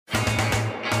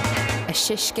a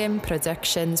Shishkin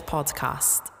Productions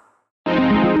podcast.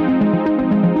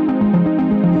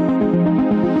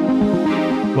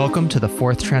 Welcome to the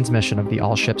fourth transmission of the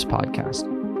All Ships podcast.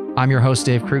 I'm your host,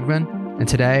 Dave Krugman, and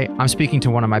today I'm speaking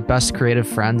to one of my best creative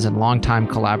friends and longtime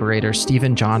collaborator,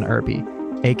 Stephen John Irby,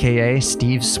 aka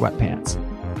Steve Sweatpants.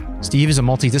 Steve is a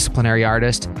multidisciplinary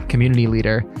artist, community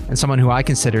leader, and someone who I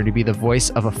consider to be the voice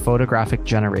of a photographic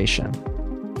generation.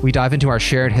 We dive into our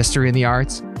shared history in the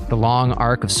arts, the long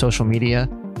arc of social media,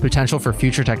 potential for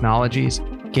future technologies,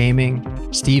 gaming,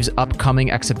 Steve's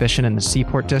upcoming exhibition in the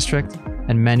Seaport District,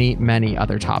 and many, many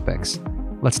other topics.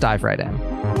 Let's dive right in.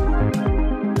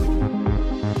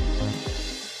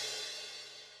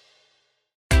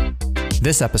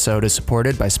 This episode is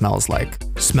supported by Smells Like.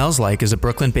 Smells Like is a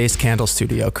Brooklyn-based candle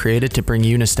studio created to bring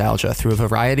you nostalgia through a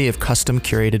variety of custom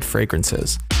curated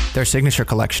fragrances. Their signature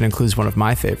collection includes one of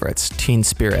my favorites, Teen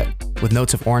Spirit. With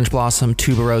notes of orange blossom,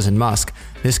 tuberose, and musk,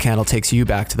 this candle takes you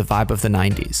back to the vibe of the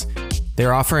 90s.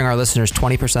 They're offering our listeners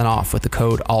 20% off with the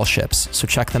code ALLSHIPS, so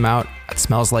check them out at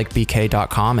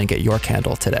smellslikebk.com and get your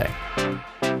candle today.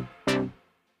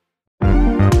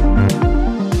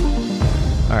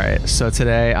 All right, so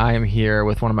today I am here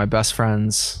with one of my best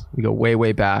friends. We go way,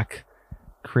 way back.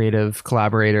 Creative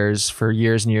collaborators for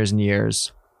years and years and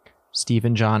years.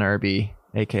 Stephen John Irby,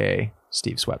 aka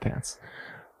Steve Sweatpants.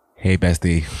 Hey,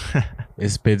 bestie.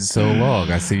 It's been so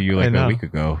long. I see you like a week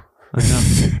ago. I know.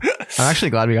 I'm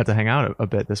actually glad we got to hang out a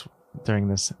bit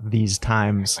during these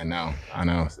times. I know.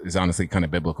 It's honestly kind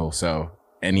of biblical. So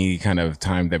any kind of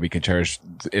time that we can cherish,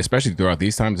 especially throughout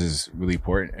these times, is really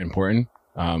important.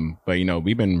 But you know,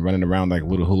 we've been running around like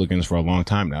little hooligans for a long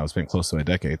time now. It's been close to a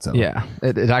decade. So yeah,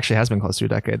 it actually has been close to a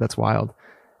decade. That's wild.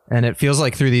 And it feels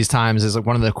like through these times is like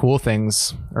one of the cool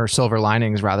things, or silver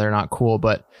linings rather, not cool,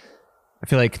 but I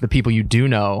feel like the people you do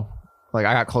know, like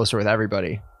I got closer with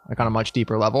everybody, like on a much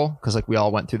deeper level, because like we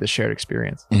all went through this shared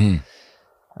experience.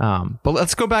 Mm-hmm. But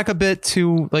let's go back a bit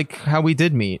to like how we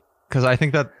did meet, because I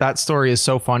think that story is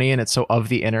so funny and it's so of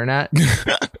the internet.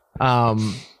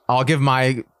 I'll give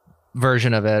my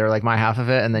version of it, or like my half of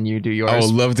it, and then you do yours. I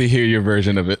would love to hear your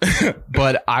version of it.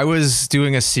 But I was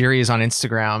doing a series on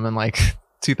Instagram in like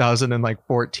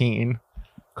 2014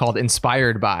 called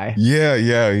Inspired By. Yeah.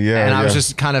 And I was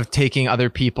just kind of taking other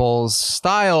people's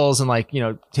styles and like, you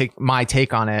know, take my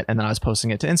take on it. And then I was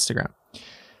posting it to Instagram.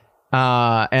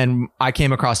 And I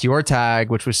came across your tag,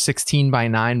 which was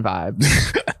 16:9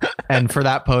 vibes. And for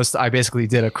that post, I basically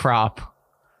did a crop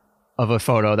of a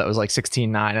photo that was like 16:9,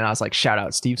 and I was like, shout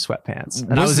out Steve Sweatpants.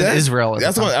 And I was in Israel.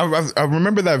 That's what I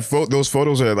remember. Those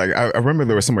photos are like, I remember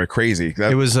they were somewhere crazy.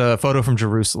 It was a photo from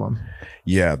Jerusalem.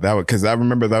 Yeah, because I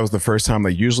remember that was the first time.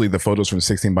 Like usually the photos from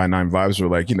 16:9 vibes were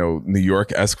like, you know, New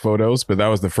York-esque photos, but that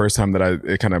was the first time that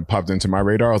it kind of popped into my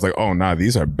radar. I was like, oh nah,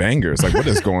 these are bangers. Like what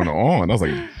is going on? I was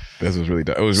like, this was really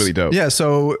dope. It was really dope. Yeah,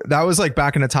 so that was like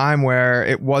back in a time where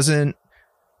it wasn't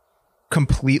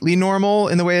completely normal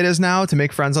in the way it is now to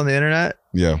make friends on the internet.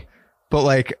 Yeah. But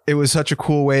like it was such a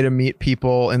cool way to meet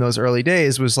people in those early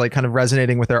days, was like kind of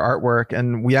resonating with their artwork.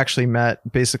 And we actually met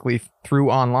basically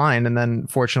through online, and then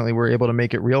fortunately we were able to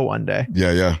make it real one day.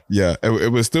 Yeah.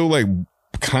 It was still like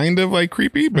kind of like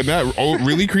creepy, but not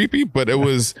really creepy. But I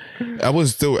was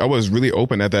really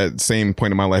open at that same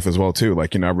point in my life as well too.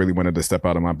 Like, you know, I really wanted to step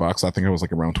out of my box. I think I was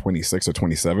like around 26 or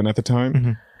 27 at the time.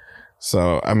 Mm-hmm.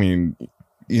 So I mean,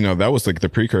 you know, that was like the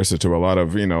precursor to a lot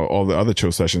of, you know, all the other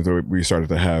chill sessions that we started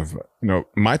to have. You know,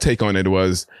 my take on it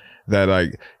was that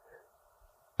like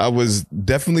I was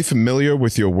definitely familiar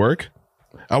with your work.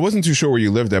 I wasn't too sure where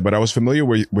you lived at, but I was familiar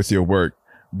with your work.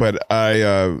 But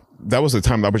that was the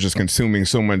time that I was just consuming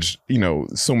so much, you know,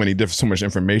 so much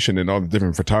information and all the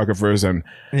different photographers. And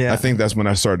yeah. I think that's when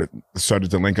I started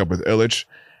to link up with Illich.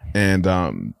 And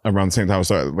around the same time, I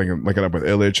started linking up with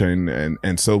Illich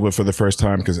and Silva for the first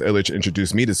time, because Illich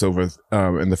introduced me to Silva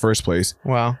in the first place.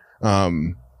 Wow.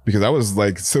 Because I was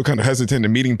like still kind of hesitant to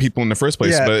meeting people in the first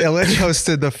place. Yeah, but Illich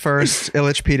hosted the first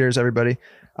Illich Peters, everybody.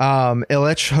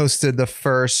 Illich hosted the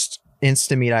first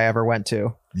Instameet I ever went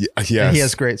to. Yes. And he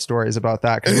has great stories about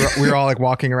that, because we were all like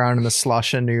walking around in the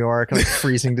slush in New York, like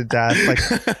freezing to death, like,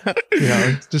 you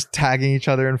know, just tagging each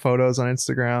other in photos on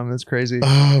Instagram. It's crazy.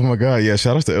 Oh my god, yeah!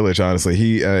 Shout out to Illich. Honestly,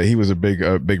 he was a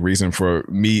big reason for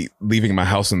me leaving my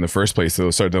house in the first place to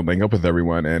start to link up with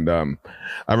everyone. And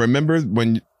I remember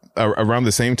when around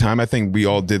the same time, I think we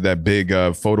all did that big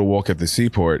photo walk at the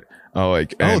Seaport.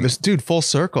 This dude, full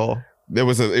circle. It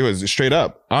was straight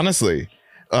up, honestly.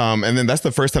 And then that's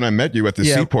the first time I met you at the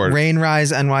Seaport. Rain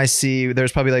Rise NYC.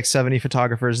 There's probably like 70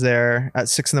 photographers there at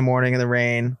 6 a.m. in the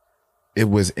rain. It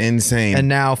was insane. And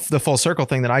now the full circle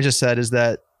thing that I just said is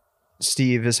that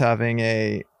Steve is having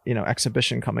a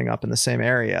exhibition coming up in the same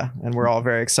area, and we're all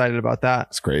very excited about that.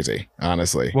 It's crazy,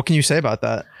 honestly. What can you say about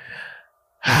that?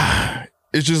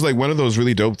 It's just like one of those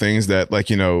really dope things that, like,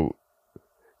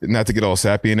 not to get all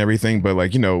sappy and everything, but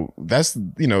like, that's,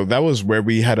 that was where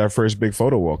we had our first big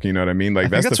photo walk. You know what I mean? Like,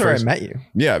 that's where first, I met you.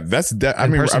 Yeah, I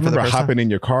remember hopping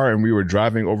in your car and we were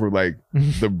driving over like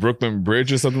the Brooklyn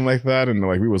Bridge or something like that, and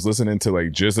like we was listening to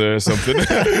like Jizza or something.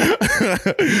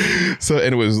 So,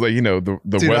 and it was like, the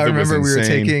Dude, weather I remember was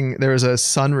insane. there was a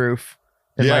sunroof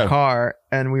in my car,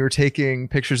 and we were taking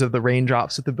pictures of the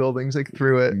raindrops at the buildings like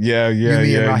through it. Yeah,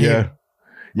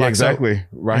 exactly.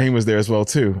 Raheem was there as well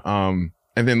too.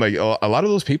 And then like a lot of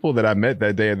those people that I met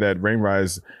that day at that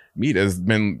Rainrise meet has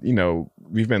been,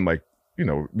 we've been like,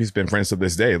 we've been friends to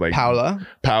this day. Like Paula,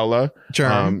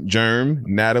 Germ,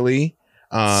 Natalie,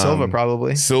 Silva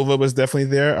probably. Silva was definitely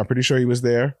there. I'm pretty sure he was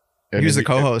there. He was the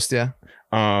co-host. Yeah.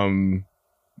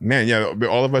 Man, yeah,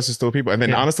 all of us are still people. And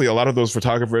then honestly, a lot of those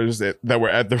photographers that were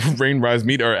at the Rainrise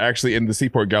meet are actually in the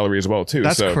Seaport Gallery as well too.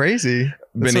 That's crazy.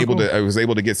 I was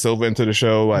able to get Silva into the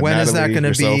show. When Natalie, is that going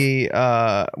to be?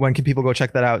 When can people go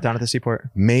check that out down at the Seaport?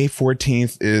 May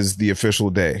 14th is the official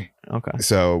day. Okay.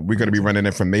 So we're going to be running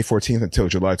it from May 14th until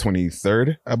July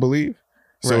 23rd, I believe.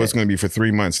 So it's going to be for 3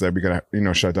 months that we're going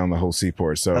to, shut down the whole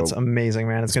Seaport. So that's amazing,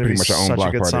 man. It's going to be such a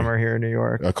good summer here in New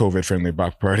York. A COVID-friendly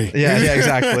block party. Yeah,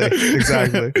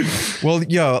 exactly. Well,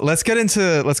 let's get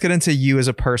into you as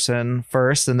a person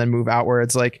first, and then move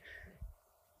outwards. Like,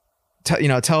 tell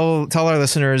our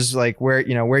listeners like where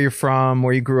you're from,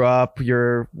 where you grew up,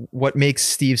 what makes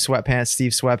Steve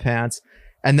Sweatpants,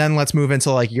 and then let's move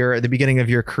into like the beginning of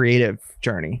your creative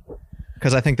journey.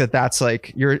 Because I think that's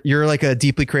like you're like a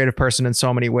deeply creative person in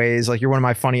so many ways. Like, you're one of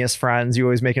my funniest friends. You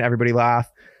always making everybody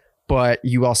laugh, but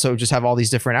you also just have all these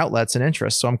different outlets and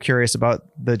interests. So I'm curious about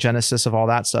the genesis of all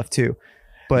that stuff too.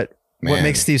 But what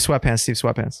makes Steve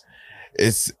Sweatpants?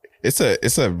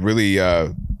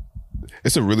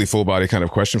 It's a really full body kind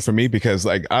of question for me, because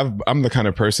like I'm the kind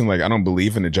of person, like, I don't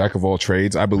believe in the jack of all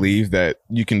trades. I believe that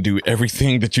you can do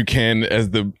everything that you can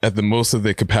at the most of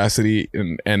the capacity.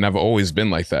 And I've always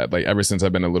been like that, like ever since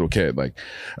I've been a little kid. Like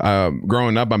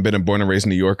growing up, I've been a born and raised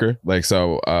New Yorker. Like,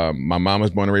 so my mom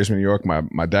was born and raised in New York.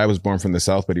 My dad was born from the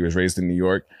South, but he was raised in New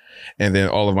York. And then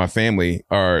all of my family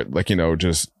are like,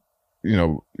 just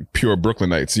pure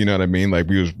Brooklynites, you know what I mean? Like,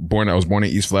 I was born in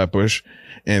East Flatbush,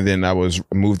 and then I was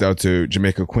moved out to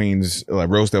Jamaica, Queens, like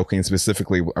Rosedale, Queens,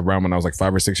 specifically around when I was like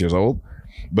 5 or 6 years old.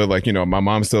 But like, my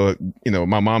mom still,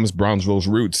 my mom's Brownsville's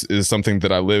roots is something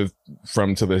that I live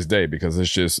from to this day, because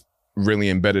it's just really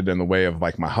embedded in the way of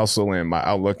like my hustle and my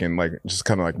outlook, and like just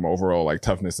kind of like my overall like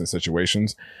toughness in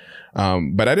situations.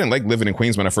 But I didn't like living in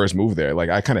Queens when I first moved there. Like,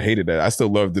 I kind of hated it. I still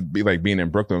love to be like being in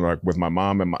Brooklyn, like with my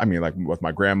mom and like with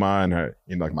my grandma and her,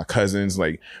 like my cousins.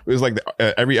 Like, it was like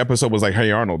every episode was like,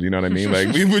 Hey Arnold, you know what I mean?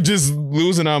 Like, we were just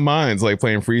losing our minds, like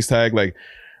playing freeze tag. Like,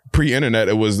 pre-internet,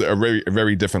 it was a very,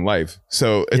 very different life.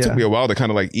 So it took me a while to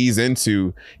kind of like ease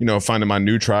into, finding my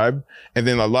new tribe. And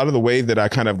then a lot of the way that I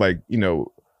kind of like,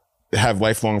 have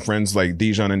lifelong friends like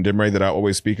Dijon and Dimray that I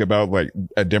always speak about. Like,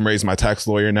 Dimray's my tax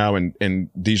lawyer now, and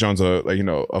Dijon's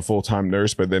a full-time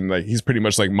nurse, but then like he's pretty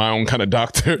much like my own kind of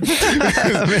doctor.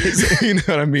 Amazing. You know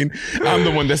what I mean? I'm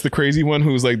the one that's the crazy one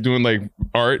who's like doing like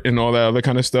art and all that other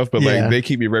kind of stuff, but like they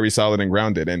keep me very solid and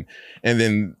grounded. And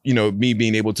then me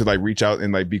being able to like reach out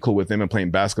and like be cool with them and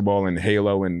playing basketball and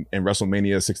Halo and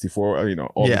WrestleMania 64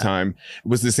 all the time, it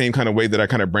was the same kind of way that I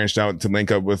kind of branched out to link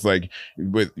up with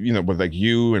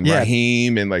you and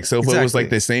Raheem and like Silva. It was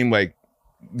like the same, like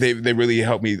they really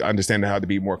helped me understand how to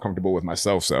be more comfortable with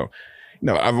myself. So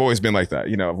I've always been like that.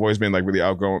 I've always been like really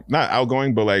not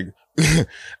outgoing, but like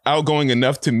outgoing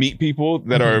enough to meet people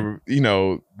that are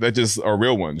that just are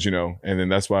real ones, and then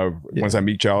that's why once I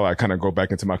meet y'all, I kind of go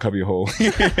back into my cubby hole.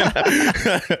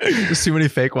 There's too many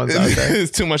fake ones out there.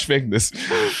 It's too much fakeness.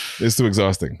 It's too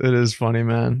exhausting. It is funny,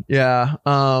 man. Yeah.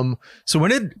 So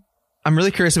I'm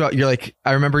really curious about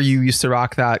I remember you used to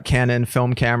rock that Canon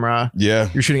film camera. Yeah.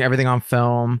 You're shooting everything on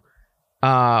film.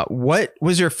 What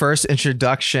was your first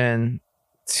introduction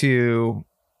to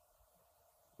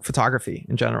photography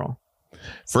in general?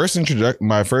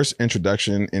 My first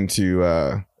introduction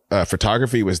into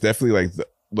photography was definitely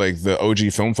like the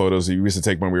OG film photos that you used to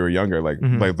take when we were younger, like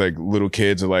little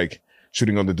kids, or like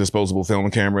shooting on the disposable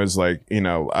film cameras. Like,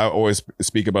 I always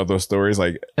speak about those stories,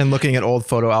 like, and looking at old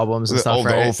photo albums and stuff,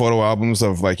 the old photo albums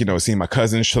of like, seeing my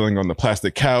cousins chilling on the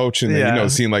plastic couch, and then,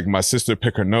 seeing like my sister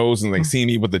pick her nose, and like seeing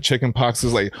me with the chicken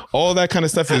poxes, like all that kind of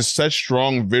stuff is such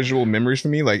strong visual memories for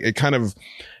me. Like, it kind of,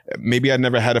 maybe I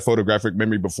never had a photographic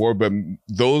memory before, but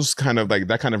those kind of like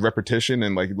that kind of repetition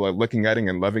and like looking at it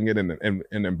and loving it and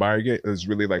admiring it is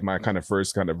really like my kind of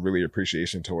first kind of really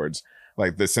appreciation towards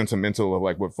like the sentimental of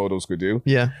like what photos could do.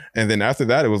 Yeah. And then after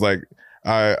that, it was like,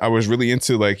 I was really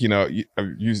into like, you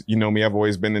know me, I've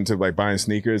always been into like buying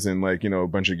sneakers and like, you know, a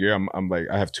bunch of gear. I'm like,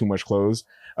 I have too much clothes.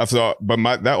 But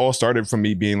that all started from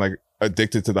me being like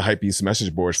addicted to the Hypebeast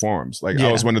message board forums. Like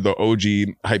I was one of the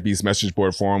OG Hypebeast message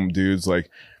board forum dudes,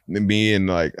 like me and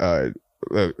like,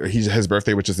 his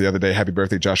birthday, which is the other day. Happy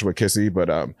birthday, Joshua Kissy. But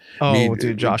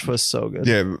dude, Joshua's so good.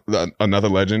 Yeah, another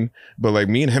legend. But like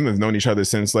me and him have known each other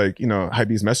since like, you know,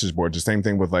 Hypebeast message board. The same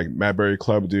thing with like Madbury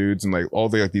Club dudes and like all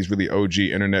the like these really OG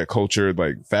internet culture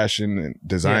like fashion and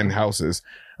design houses.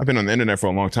 I've been on the internet for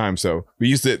a long time, so we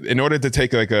used to, in order to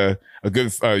take like a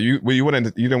good you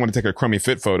didn't want to take a crummy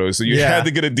fit photo, so you had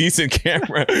to get a decent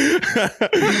camera.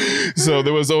 So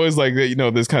there was always like, you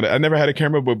know, this kind of, I never had a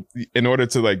camera, but in order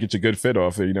to like get your good fit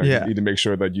off, you know, you need to make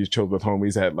sure that you chilled with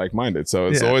homies that like minded. So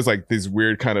it's always like these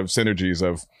weird kind of synergies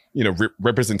of, you know,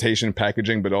 representation,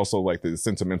 packaging, but also like the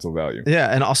sentimental value.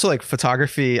 Yeah, and also like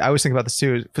photography. I always think about this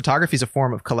too. Photography is a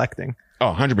form of collecting.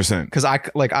 Oh, 100%. Because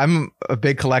I'm a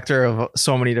big collector of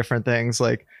so many different things.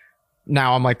 Like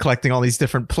now I'm like collecting all these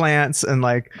different plants and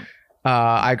like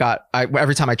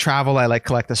every time I travel, I like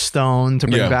collect a stone to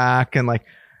bring back and like,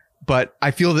 but I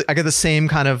feel that I get the same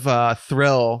kind of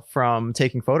thrill from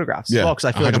taking photographs as well, because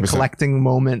I feel 100%. Like I'm collecting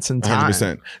moments in time.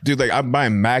 100%. Dude, like I'm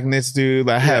buying magnets, dude.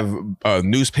 I have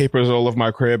newspapers all over my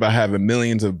crib. I have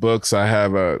millions of books. I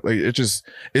have like it's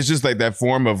just like that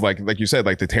form of like you said,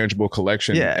 like the tangible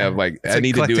collection of like it's I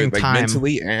need to do it like time.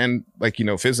 Mentally and like, you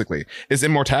know, physically. It's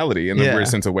immortality in the weird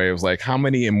sense of way of like how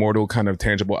many immortal kind of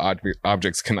tangible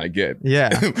objects can I get?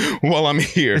 Yeah. While I'm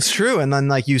here. It's true. And then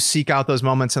like you seek out those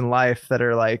moments in life that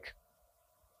are like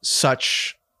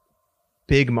such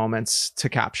big moments to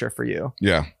capture for you.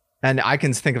 Yeah. And I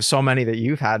can think of so many that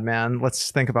you've had, man.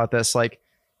 Let's think about this. Like,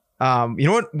 you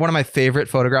know what? One of my favorite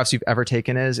photographs you've ever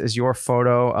taken is your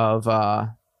photo of,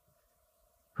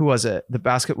 who was it?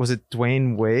 Was it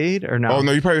Dwayne Wade or no? Oh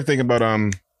no, you're probably thinking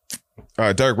about,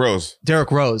 Derrick Rose. Derrick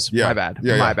Rose. Yeah. My bad.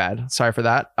 Yeah, my bad. Sorry for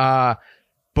that.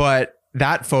 But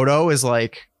that photo is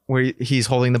like where he's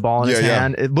holding the ball in his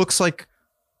hand. It looks like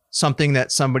something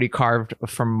that somebody carved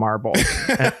from marble.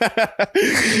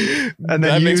 And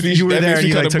then you were there and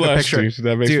you like took a picture.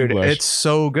 Dude, it's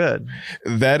so good.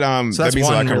 So that means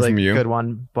one really from you. Good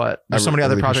one, but there's so many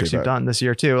other projects you've done this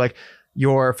year too. Like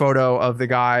your photo of the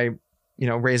guy, you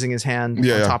know, raising his hand on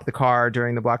top of the car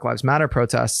during the Black Lives Matter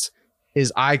protests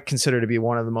is I consider to be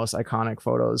one of the most iconic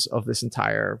photos of this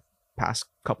entire past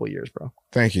couple of years, bro.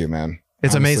 Thank you, man.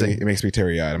 It's honestly amazing. It makes me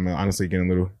teary-eyed. I'm honestly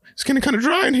it's getting kind of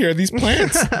dry in here. These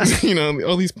plants, you know,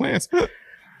 all these plants.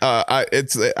 At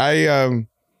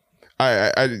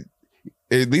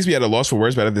least we had a loss for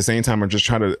words, but at the same time,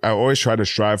 I always try to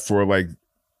strive for like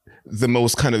the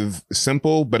most kind of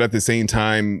simple, but at the same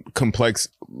time, complex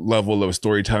level of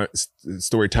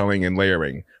storytelling and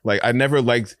layering. Like I never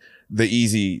liked the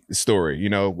easy story, you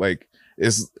know, like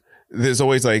there's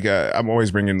always like, I'm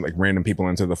always bringing like random people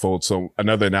into the fold. So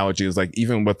another analogy is like,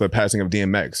 even with the passing of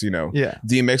DMX, you know,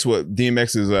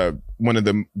 DMX is one of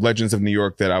the legends of New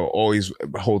York that I will always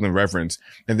hold in reverence.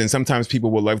 And then sometimes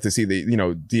people would love to see that, you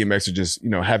know, DMX are just, you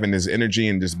know, having his energy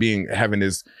and just having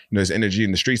his, you know, his energy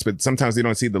in the streets, but sometimes they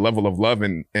don't see the level of love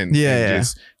and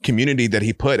just community that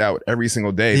he put out every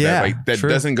single day that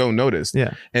doesn't go noticed.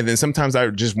 Yeah. And then sometimes I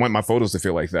just want my photos to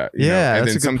feel like that. You know? And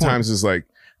then sometimes it's like,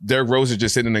 Derrick Rose is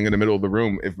just sitting in the middle of the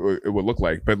room. If it would look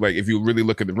like, but like if you really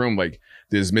look at the room, like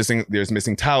there's missing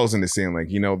towels in the ceiling.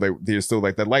 Like, you know, there's still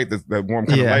like that light, that warm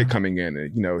kind of light coming in.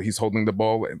 And, you know, he's holding the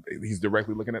ball and he's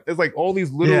directly looking at. It's like all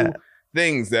these little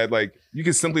things that like you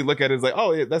can simply look at it as like,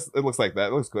 oh, it looks like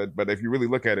that. It looks good. But if you really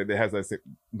look at it, it has that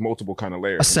multiple kind of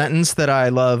layers. A sentence that I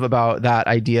love about that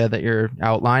idea that you're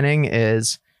outlining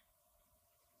is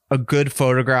a good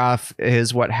photograph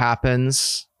is what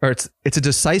happens. Or it's a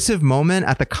decisive moment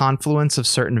at the confluence of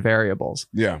certain variables.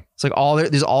 Yeah. It's like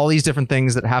there's all these different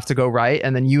things that have to go right.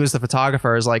 And then you as the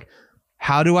photographer is like,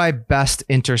 how do I best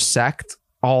intersect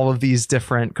all of these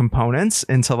different components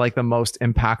into like the most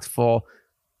impactful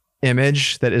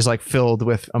image that is like filled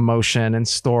with emotion and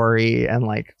story and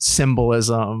like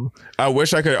symbolism. I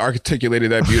wish I could articulate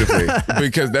that beautifully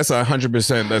because that's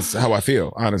 100%. That's how I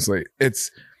feel. Honestly, it's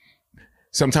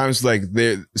sometimes like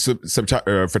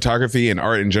photography and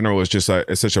art in general is just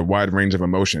it's such a wide range of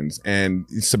emotions, and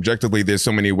subjectively there's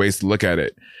so many ways to look at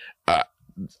it.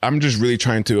 I'm just really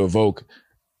trying to evoke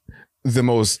the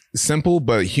most simple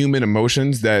but human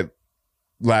emotions that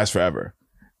last forever.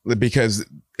 because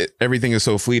everything is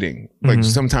so fleeting. Like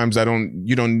sometimes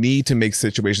you don't need to make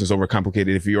situations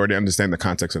overcomplicated if you already understand the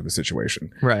context of the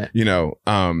situation. Right. You know,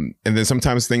 and then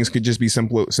sometimes things could just be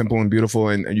simple and beautiful,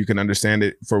 and you can understand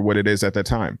it for what it is at that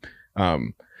time.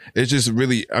 It's just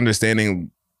really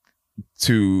understanding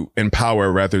to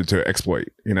empower rather to exploit,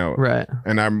 you know? Right.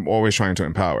 And I'm always trying to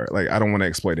empower. Like, I don't want to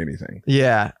exploit anything.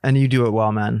 Yeah. And you do it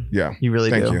well, man. Yeah. You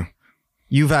really do. Thank you.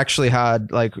 You've actually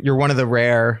had, like, you're one of the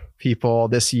rare people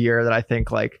this year that I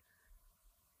think like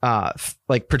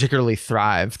particularly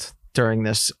thrived during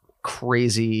this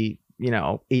crazy,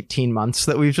 18 months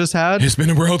that we've just had. It's been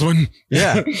a whirlwind.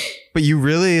 Yeah. But you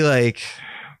really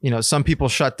some people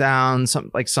shut down,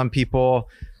 some people,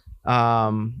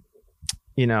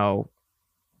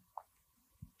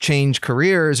 change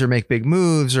careers or make big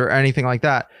moves or anything like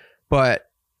that. But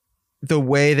the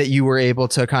way that you were able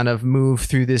to kind of move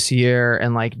through this year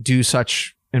and like do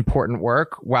such important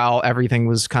work while everything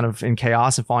was kind of in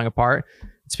chaos and falling apart,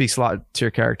 it speaks a lot to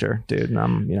your character, dude. And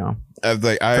I'm,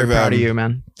 very proud of you,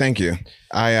 man. Thank you.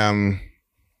 I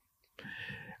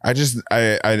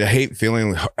hate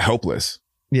feeling helpless.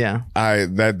 Yeah.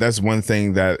 That's one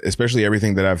thing that, especially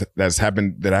everything that's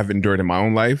happened that I've endured in my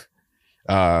own life.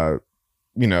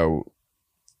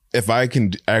 If I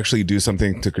can actually do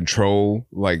something to control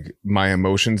like my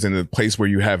emotions in a place where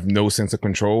you have no sense of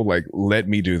control, like let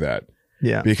me do that.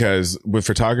 Yeah. Because with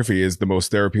photography is the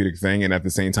most therapeutic thing, and at the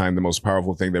same time, the most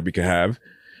powerful thing that we can have.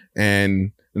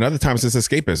 And another times it's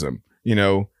escapism.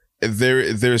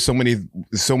 There's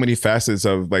so many facets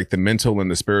of like the mental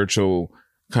and the spiritual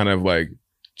kind of like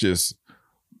just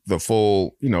the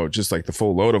full, just like the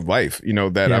full load of life,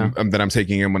 that I'm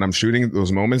taking in when I'm shooting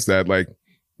those moments that like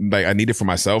I need it for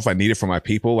myself. I need it for my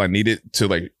people. I need it to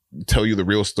like tell you the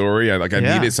real story. I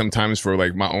need it sometimes for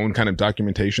like my own kind of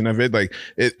documentation of it. Like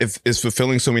it's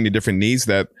fulfilling so many different needs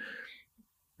that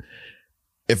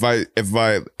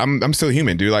I'm still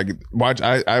human, dude. Like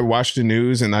I watch the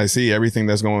news and I see everything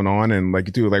that's going on, and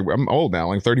like, dude, like I'm old now,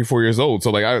 like 34 years old.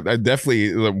 So like I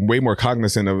definitely way more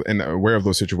cognizant of and aware of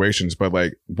those situations, but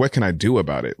like, what can I do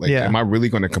about it? Like, am I really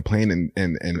going to complain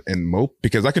and mope?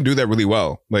 Because I can do that really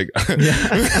well. Like,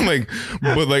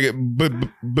 but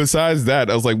besides that,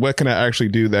 I was like, what can I actually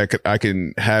do that I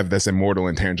can have that's immortal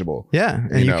and tangible? Yeah.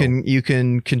 And you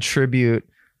can contribute.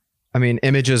 I mean,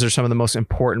 images are some of the most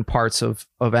important parts of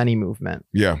any movement.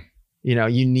 Yeah.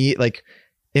 You need like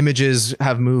images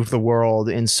have moved the world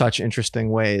in such interesting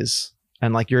ways.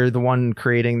 And like, you're the one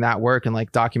creating that work and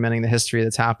like documenting the history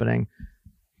that's happening,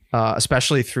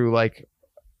 especially through like,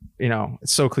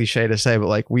 it's so cliche to say, but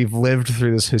like we've lived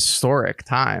through this historic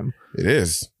time. It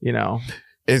is,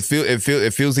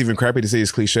 it feels even crappy to say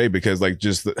it's cliche because like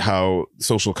just how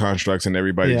social constructs and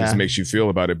everybody just makes you feel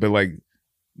about it. But like,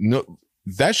 no,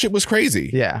 that shit was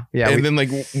crazy. Yeah. And then like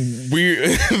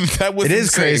that was it is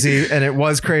insane. Crazy, and it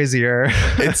was crazier.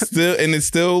 it's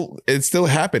still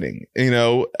happening,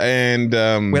 and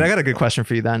wait, I got a good question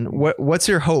for you then. What's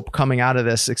your hope coming out of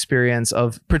this experience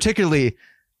of particularly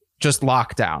just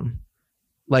lockdown,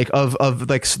 like of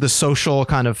like the social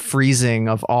kind of freezing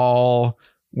of all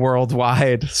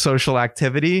worldwide social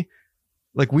activity?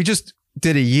 Like we just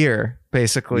did a year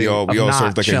basically. We all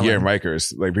served like chilling. A year in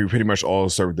Rikers. Like we pretty much all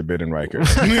served the bid in Rikers.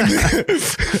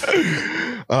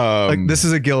 Like this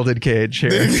is a gilded cage here.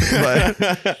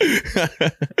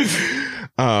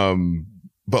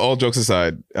 But all jokes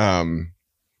aside, I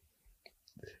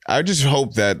just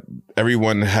hope that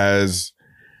everyone has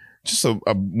just a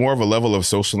more of a level of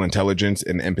social intelligence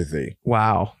and empathy.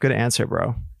 Wow. Good answer,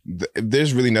 bro.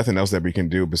 There's really nothing else that we can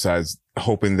do besides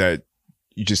hoping that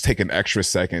you just take an extra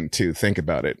second to think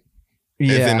about it.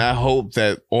 Yeah. And then I hope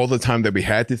that all the time that we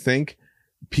had to think,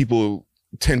 people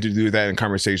tend to do that in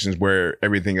conversations where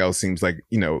everything else seems like,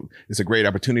 it's a great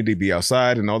opportunity to be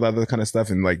outside and all that other kind of stuff.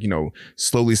 And like,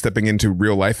 slowly stepping into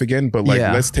real life again. But like,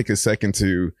 let's take a second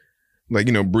to like,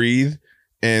 breathe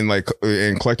and like,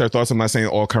 and collect our thoughts. I'm not saying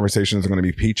all conversations are going to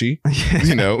be peachy,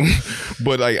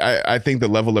 but like, I think the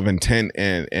level of intent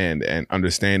and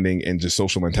understanding and just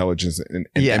social intelligence and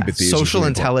empathy. Social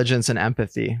intelligence and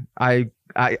empathy. I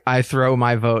throw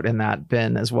my vote in that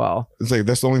bin as well. It's like,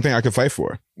 that's the only thing I can fight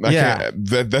for.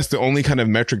 That's the only kind of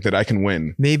metric that I can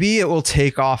win. Maybe it will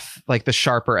take off like the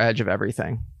sharper edge of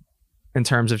everything in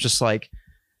terms of just like,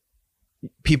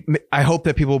 I hope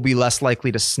that people will be less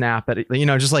likely to snap at it,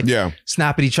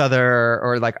 snap at each other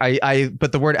or like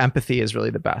but the word empathy is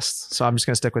really the best. So I'm just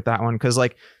going to stick with that one. Cause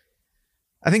like,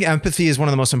 I think empathy is one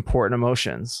of the most important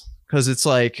emotions because it's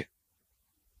like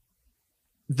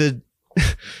the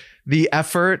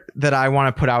effort that I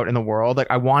want to put out in the world.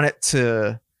 Like I want it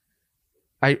to,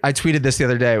 I tweeted this the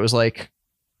other day. It was like,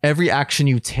 every action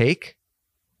you take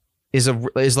is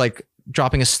like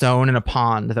dropping a stone in a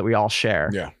pond that we all share.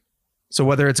 Yeah. So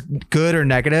whether it's good or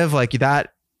negative, like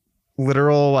that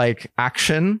literal like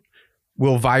action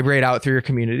will vibrate out through your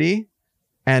community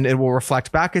and it will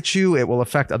reflect back at you. It will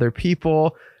affect other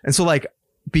people. And so like,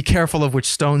 be careful of which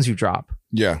stones you drop.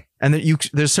 Yeah. And that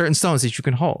there's certain stones that you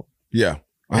can hold. Yeah.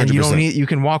 100%. And you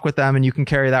can walk with them and you can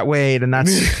carry that weight and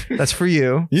that's for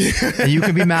you. Yeah. And you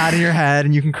can be mad in your head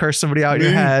and you can curse somebody out in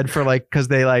your head for like, cause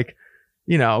they like,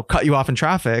 cut you off in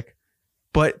traffic,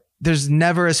 but there's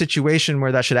never a situation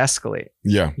where that should escalate.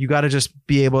 Yeah. You got to just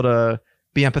be able to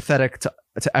be empathetic to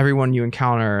everyone you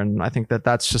encounter. And I think that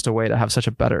that's just a way to have such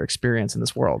a better experience in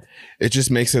this world. It just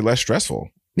makes it less stressful.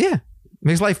 Yeah.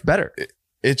 Makes life better.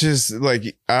 It just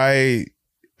like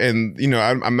I'm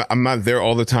not there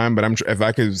all the time, but if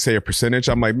I could say a percentage,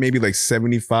 I'm like maybe like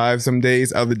 75 some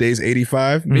days, other days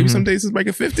 85, maybe some days it's like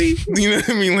a 50. You know what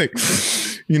I mean? Like,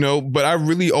 but I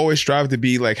really always strive to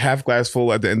be like half glass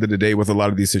full at the end of the day with a lot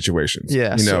of these situations.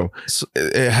 Yeah.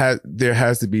 There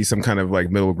has to be some kind of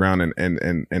like middle ground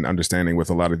and understanding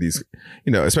with a lot of these,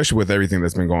 especially with everything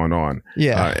that's been going on.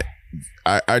 Yeah.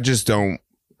 I just don't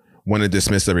want to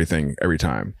dismiss everything every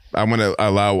time. I want to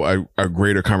allow a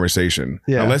greater conversation,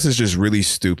 unless it's just really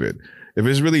stupid. If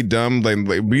it's really dumb,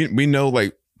 like we know,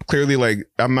 like clearly, like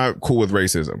I'm not cool with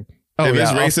racism. Oh, if yeah.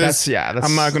 it's racist,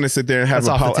 I'm not going to sit there and have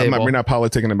we're not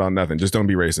politicking about nothing. Just don't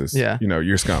be racist. Yeah.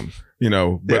 You're scum.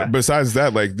 But besides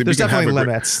that, like there's definitely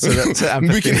limits to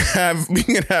empathy. we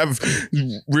can have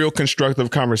real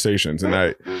constructive conversations, and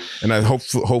I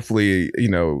hopefully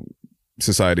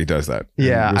society does that.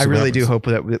 Yeah, I really do hope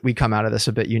that we come out of this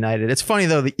a bit united. It's funny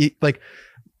though, like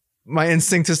my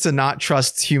instinct is to not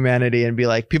trust humanity and be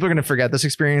like, people are going to forget this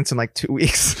experience in like 2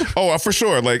 weeks. Oh, for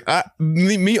sure. Like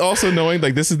me also knowing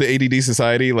like this is the ADD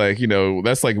society, like,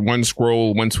 that's like one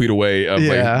scroll, one tweet away of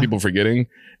like people forgetting.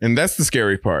 And that's the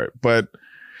scary part. But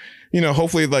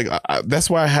hopefully like that's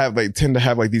why I tend to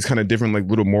have like these kind of different like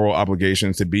little moral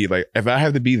obligations to be like, if I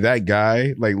have to be that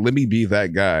guy, like let me be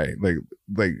that guy. Like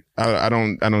I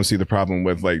don't see the problem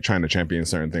with like trying to champion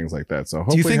certain things like that. So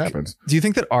hopefully it happens. Do you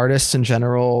think that artists in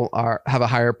general have a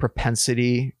higher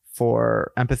propensity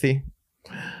for empathy?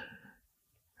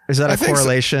 Is that a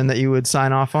correlation that you would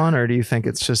sign off on, or do you think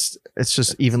it's just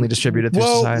evenly distributed through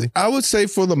society? I would say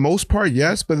for the most part,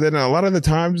 yes, but then a lot of the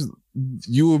times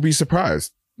you will be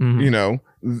surprised.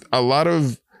 Mm-hmm. A lot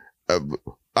of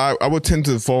I would tend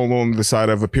to fall on the side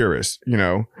of a purist.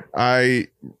 I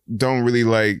don't really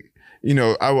like.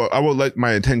 I will let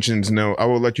my intentions know. I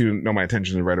will let you know my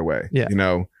intentions right away. Yeah.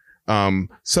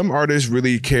 Some artists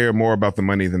really care more about the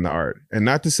money than the art. And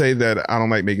not to say that I don't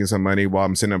like making some money while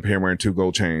I'm sitting up here wearing 2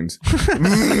 gold chains.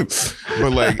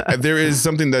 But like there is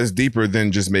something that's deeper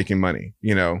than just making money.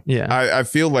 Yeah. I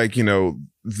feel like,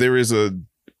 there is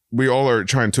we all are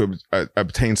trying to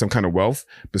obtain some kind of wealth,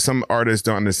 but some artists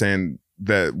don't understand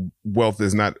that wealth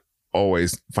is not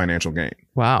always financial gain.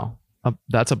 Wow.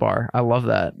 That's a bar. I love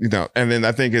that. And then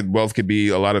I think wealth could be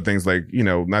a lot of things like,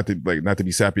 not to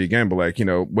be sappy again, but like,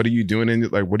 what are you doing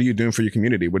what are you doing for your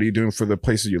community? What are you doing for the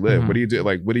places you live? Mm-hmm. What do you do?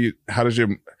 Like, what does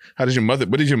your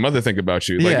mother think about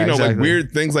you? Like, exactly. Like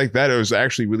weird things like that is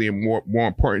actually really more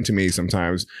important to me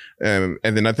sometimes. And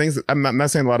then I think I'm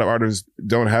not saying a lot of artists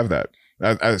don't have that.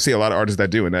 I see a lot of artists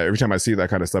that do, and every time I see that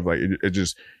kind of stuff, like it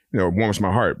just warms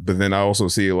my heart. But then I also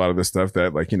see a lot of the stuff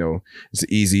that like it's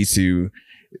easy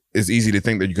to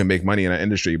think that you can make money in that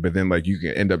industry, but then like you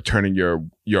can end up turning your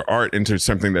art into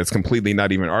something that's completely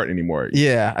not even art anymore.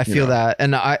 Yeah, I feel that,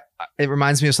 and it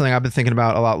reminds me of something I've been thinking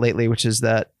about a lot lately, which is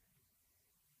that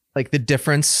like the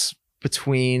difference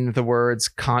between the words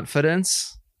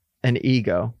confidence and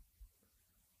ego.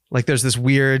 Like there's this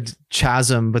weird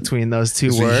chasm between those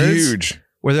two words. Huge.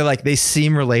 Where they're like, they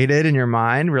seem related in your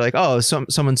mind. We're like, oh,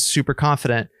 someone's super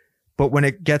confident. But when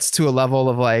it gets to a level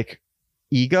of like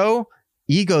ego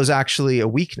is actually a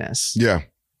weakness. Yeah.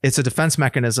 It's a defense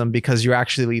mechanism because you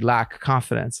actually lack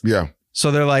confidence. Yeah.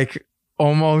 So they're like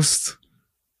almost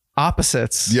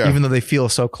opposites, even though they feel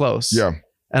so close. Yeah.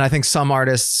 And I think some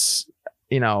artists,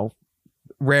 the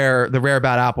rare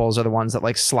bad apples are the ones that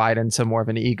like slide into more of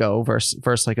an ego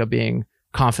versus like a being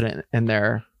confident in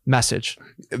their message.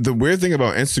 The weird thing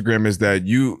about Instagram is that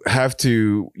you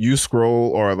scroll,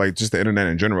 or like just the internet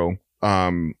in general,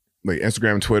 like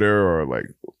Instagram, Twitter,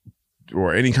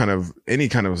 or any kind of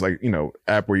like,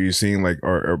 app where you're seeing like,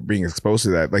 or being exposed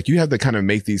to that, like you have to kind of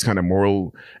make these kind of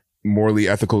morally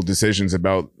ethical decisions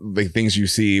about like things you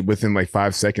see within like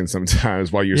 5 seconds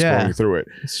sometimes while you're scrolling through it.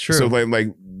 It's true. So like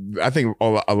I think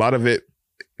a lot of it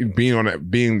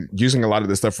using a lot of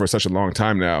this stuff for such a long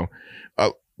time now,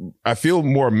 I feel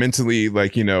more mentally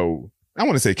like, I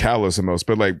want to say callous almost,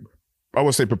 but like I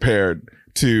would say prepared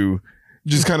to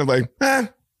just kind of like, I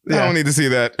don't need to see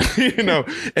that,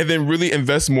 and then really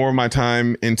invest more of my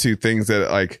time into things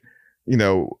that like,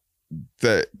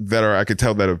 that are, I could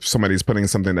tell that if somebody's putting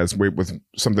something that's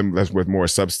with more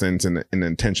substance and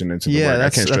intention into the work. I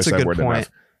can't stress that word enough.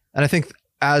 And I think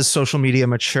as social media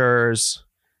matures,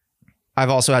 I've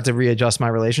also had to readjust my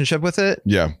relationship with it.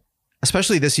 Yeah.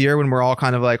 Especially this year when we're all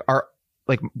kind of like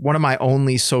one of my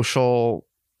only social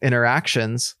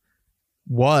interactions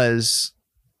was,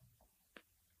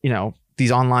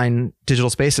 these online digital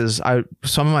spaces.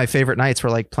 Some of my favorite nights were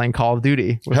like playing Call of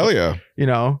Duty. Hell yeah.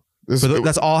 But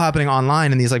that's all happening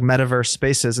online in these like metaverse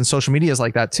spaces, and social media is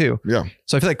like that too. Yeah.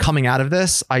 So I feel like coming out of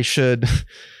this, I should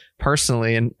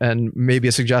personally, and maybe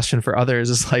a suggestion for others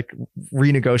is like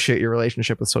renegotiate your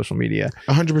relationship with social media.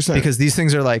 100%. Because these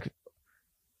things are like,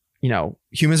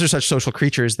 humans are such social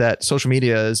creatures that social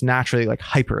media is naturally like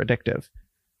hyper addictive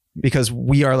because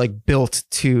we are like built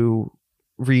to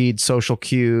read social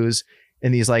cues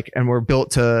in these and we're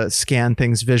built to scan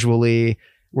things visually.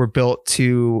 We're built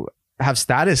to have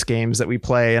status games that we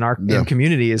play in our in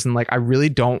communities. And like, I really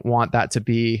don't want that to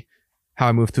be how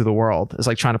I move through the world. It's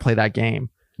like trying to play that game.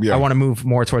 Yeah. I want to move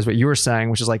more towards what you were saying,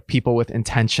 which is like people with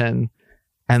intention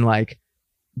and like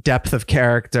depth of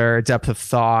character, depth of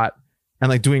thought, and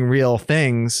like doing real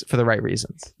things for the right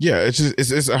reasons. Yeah,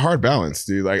 it's a hard balance,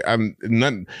 dude. Like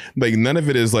none of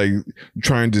it is like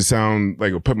trying to sound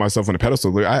like put myself on a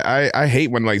pedestal. Like, I hate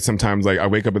when like sometimes like I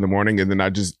wake up in the morning and then I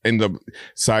just end up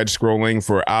side scrolling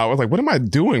for hours. Like, what am I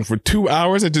doing for 2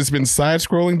 hours? I've just been side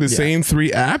scrolling the same 3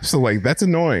 apps. So like that's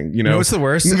annoying. You know what's the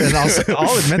worst? And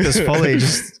I'll admit this fully.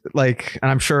 Just like,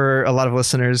 and I'm sure a lot of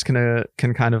listeners can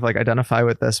kind of like identify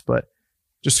with this, but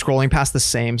just scrolling past the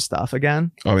same stuff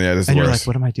again. Oh yeah, this is and worse. You're like,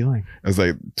 what am I doing? It's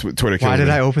like Twitter. Why did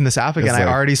I open this app again? I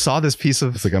already saw this piece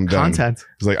of I'm content. Done.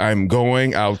 It's like I'm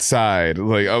going outside.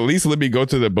 Like at least let me go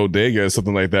to the bodega or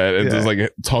something like that, and just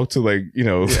like talk to like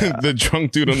the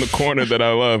drunk dude on the corner that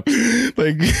I love.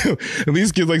 Like at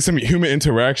least give like some human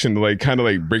interaction to like kind of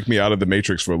like break me out of the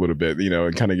matrix for a little bit,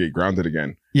 and kind of get grounded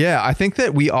again. Yeah, I think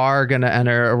that we are gonna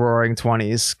enter a roaring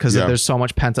 20s because there's so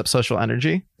much pent up social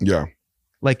energy. Yeah.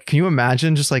 Like, can you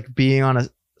imagine just like being on a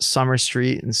summer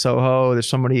street in Soho?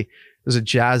 There's a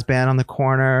jazz band on the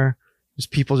corner. There's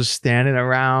people just standing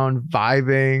around,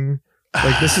 vibing.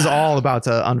 Like this is all about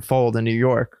to unfold in New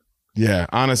York. Yeah,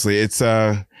 honestly, it's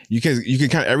you can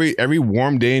kind of every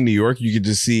warm day in New York, you can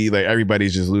just see like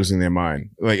everybody's just losing their mind.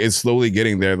 Like it's slowly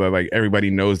getting there. Like everybody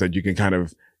knows that you can kind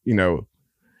of,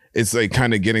 it's like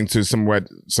kind of getting to some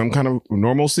kind of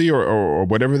normalcy or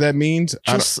whatever that means.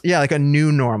 Like a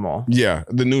new normal. Yeah,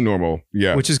 the new normal.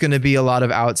 Yeah, which is going to be a lot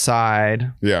of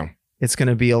outside. Yeah, it's going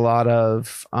to be a lot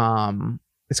of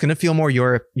it's going to feel more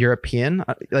European.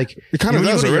 Like it kind of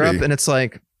does already. Europe, and it's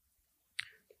like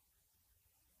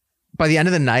by the end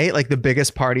of the night, like the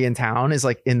biggest party in town is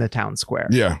like in the town square.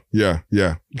 Yeah.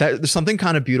 There's something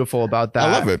kind of beautiful about that.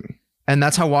 I love it, and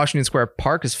that's how Washington Square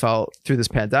Park has felt through this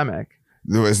pandemic.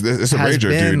 It's a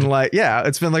rager, dude.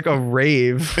 It's been like a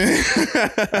rave,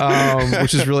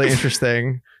 which is really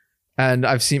interesting. And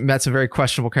I've met some very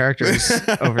questionable characters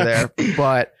over there.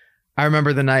 But I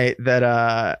remember the night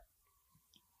that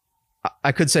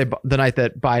I could say the night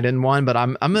that Biden won, but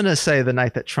I'm gonna say the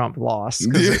night that Trump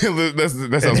lost.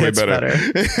 That sounds way better.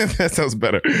 That sounds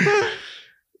better.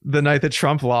 The night that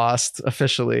Trump lost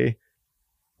officially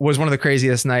was one of the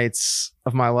craziest nights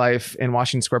of my life in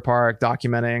Washington Square Park,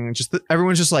 documenting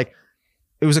everyone's just like,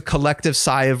 it was a collective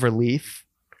sigh of relief.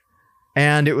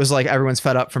 And it was like, everyone's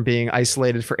fed up from being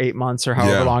isolated for 8 months or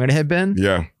however long it had been.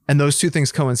 Yeah. And those two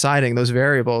things coinciding, those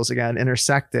variables again,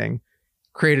 intersecting,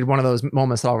 created one of those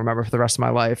moments that I'll remember for the rest of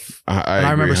my life. I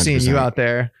remember 100%. Seeing you out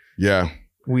there. Yeah.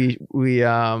 We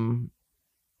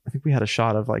I think we had a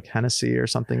shot of like Hennessy or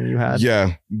something you had.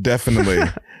 Yeah, definitely.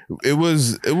 It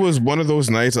was one of those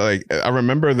nights. Like I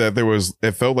remember that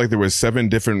it felt like there was 7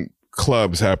 different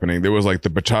clubs happening. There was like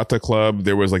the bachata club.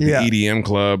 There was like the EDM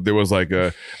club. There was like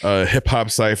a hip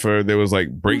hop cypher. There was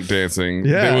like breakdancing.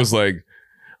 Yeah. There was like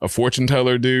a fortune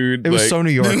teller dude. It was so New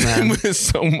York, man. It was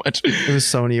so much. It was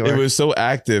so New York. It was so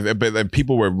active. But like,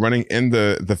 people were running in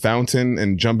the fountain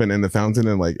and jumping in the fountain.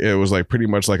 And like, it was like pretty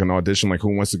much like an audition, like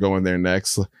who wants to go in there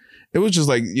next? It was just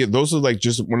like, those are like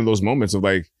just one of those moments of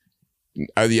like,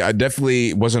 I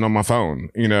definitely wasn't on my phone,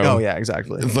 Oh yeah,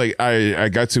 exactly. It's like, I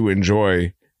got to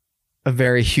enjoy a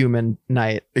very human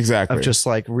night exactly of just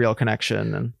like real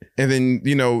connection and then,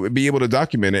 you know, be able to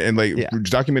document it and like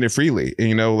document it freely,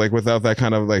 you know, like without that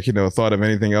kind of like, you know, thought of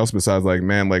anything else besides like,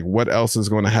 man, like what else is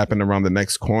going to happen around the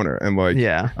next corner? And like,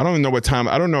 I don't even know what time,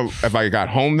 I don't know if I got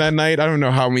home that night. I don't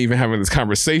know how I'm even having this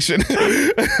conversation, but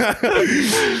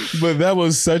that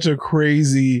was such a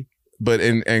crazy, but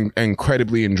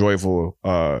incredibly enjoyable,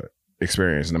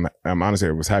 experience. And I'm honestly,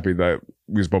 I was happy that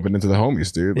we was bumping into the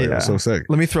homies, dude. Like, it was so sick.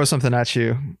 Let me throw something at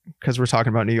you because we're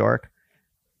talking about New York.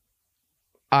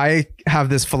 I have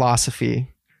this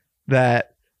philosophy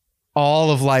that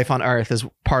all of life on Earth is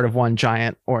part of one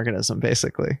giant organism,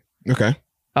 basically. Okay.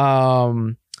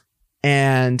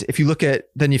 And if you look at,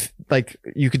 then you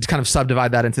could kind of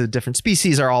subdivide that into the different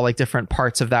species are all like different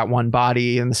parts of that one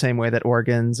body in the same way that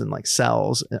organs and like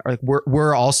cells are like,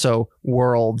 we're also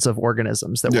worlds of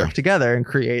organisms that work together and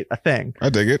create a thing. I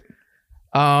dig it.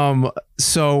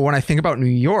 So when I think about New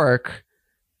York,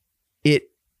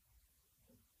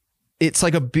 it's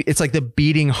like the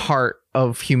beating heart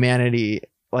of humanity,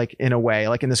 like in a way,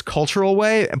 like in this cultural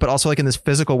way, but also like in this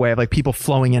physical way of like people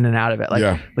flowing in and out of it.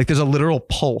 Like there's a literal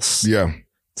pulse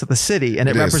to the city, and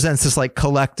it represents this like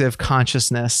collective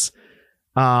consciousness,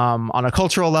 on a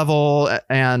cultural level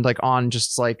and like on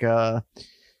just like a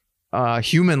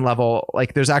human level.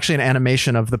 Like there's actually an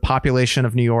animation of the population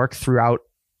of New York throughout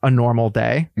a normal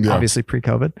day, obviously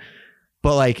pre-COVID,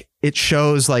 but like it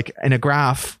shows like in a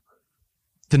graph,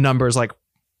 the numbers like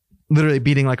literally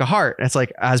beating like a heart. It's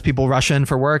like as people rush in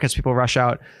for work, as people rush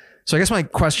out. So I guess my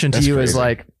question to you is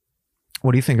like,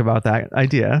 what do you think about that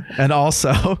idea? And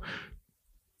also,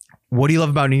 what do you love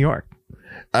about New York?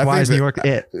 Why is New York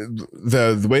it?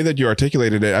 The way that you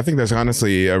articulated it, I think that's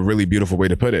honestly a really beautiful way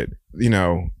to put it. You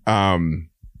know,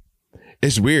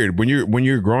 it's weird when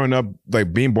you're growing up,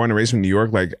 like being born and raised from New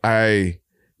York, like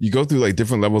you go through like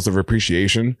different levels of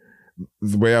appreciation.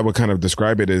 The way I would kind of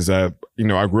describe it is that, you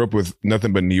know, I grew up with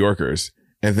nothing but New Yorkers.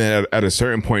 And then at a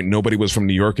certain point, nobody was from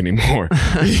New York anymore.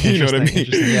 You know what I mean?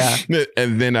 Yeah.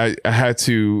 And then I had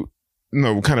to, you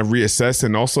know, kind of reassess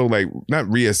and also like not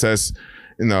reassess,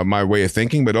 you know, my way of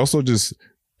thinking, but also just,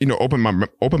 you know, open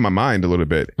my mind a little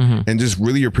bit and just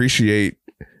really appreciate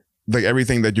like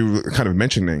everything that you were kind of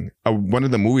mentioning. One of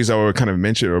the movies I would kind of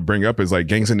mention or bring up is like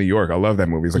Gangs in New York. I love that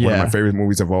movie. It's like one of my favorite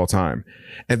movies of all time.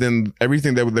 And then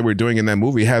everything that they were doing in that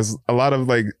movie has a lot of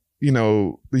like, you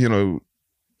know,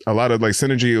 a lot of like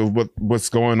synergy of what's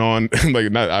going on.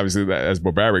 Like not obviously that as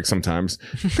barbaric sometimes,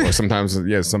 or sometimes,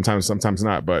 sometimes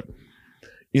not. But,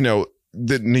 you know,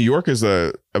 the New York is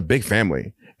a big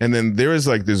family. And then there is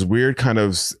like this weird kind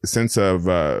of sense of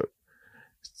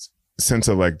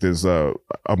like there's a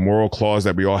moral clause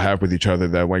that we all have with each other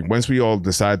that like once we all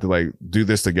decide to like do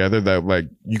this together, that like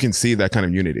you can see that kind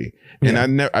of unity.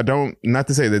 And I don't, not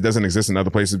to say that it doesn't exist in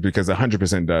other places, because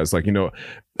 100% does. Like, you know,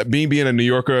 being a New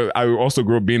Yorker, I also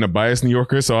grew up being a biased New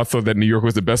Yorker, so I thought that New York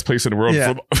was the best place in the world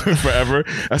forever.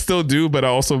 I still do, but I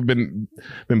also been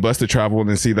blessed to travel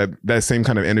and see that same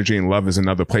kind of energy and love is in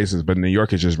other places, but New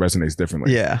York, it just resonates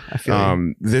differently. Yeah, I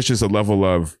feel there's just a level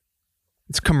of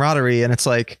it's camaraderie, and it's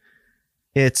like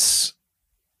it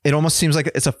almost seems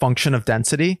like it's a function of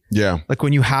density. Yeah. Like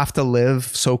when you have to live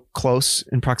so close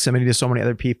in proximity to so many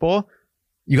other people,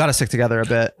 you got to stick together a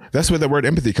bit. That's where the word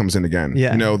empathy comes in again.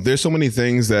 Yeah. You know, there's so many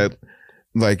things that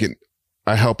like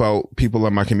I help out people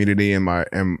in my community and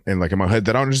in my hood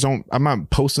that I'm not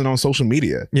posting on social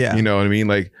media. Yeah. You know what I mean?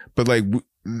 Like, but like,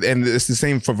 and it's the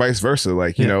same for vice versa.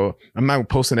 Like, you know, I'm not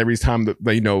posting every time that,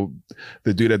 you know,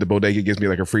 the dude at the bodega gives me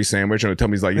like a free sandwich and tell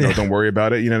me he's like, you know, don't worry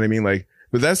about it. You know what I mean? Like,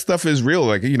 but that stuff is real.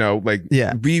 Like, you know, like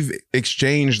we've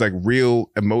exchanged like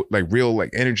real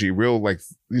energy, real, like,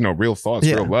 you know, real thoughts,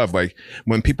 real love. Like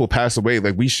when people pass away,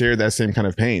 like we share that same kind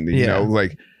of pain, you know,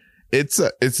 like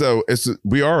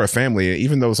we are a family,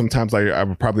 even though sometimes like I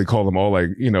would probably call them all like,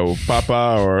 you know,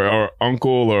 papa or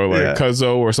uncle or like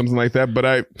cuzzo or something like that.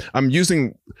 But I'm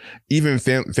using even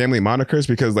family monikers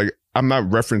because like I'm not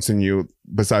referencing you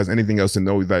besides anything else to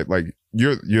know that like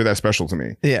you're that special to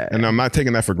me. Yeah. And I'm not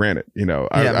taking that for granted. You know,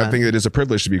 I think it is a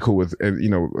privilege to be cool with, you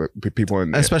know, people,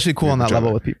 especially cool on that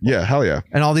level with people. Yeah. Hell yeah.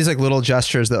 And all these like little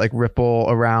gestures that like ripple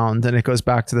around, and it goes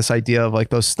back to this idea of like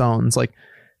those stones. Like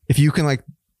if you can like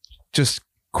just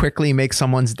quickly make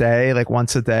someone's day, like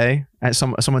once a day, and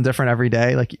someone different every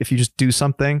day. Like if you just do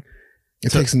something, it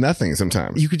takes nothing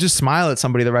sometimes. You could just smile at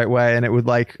somebody the right way, and it would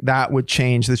like, that would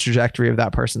change the trajectory of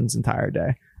that person's entire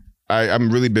day.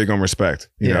 I'm really big on respect,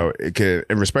 you know,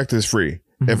 and respect is free.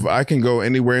 If I can go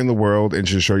anywhere in the world and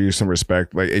just show you some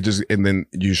respect, like it just, and then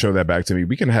you show that back to me,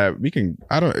 we don't have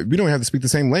to speak the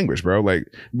same language, bro. Like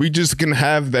we just can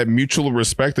have that mutual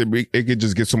respect that it could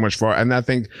just get so much far. And I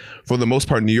think for the most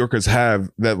part, New Yorkers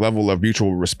have that level of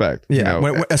mutual respect.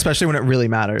 Yeah. Especially when it really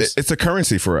matters. It's a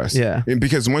currency for us. Yeah. And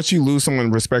because once you lose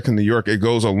someone respect in New York, it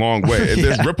goes a long way. And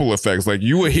there's ripple effects. Like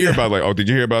you will hear about like, oh, did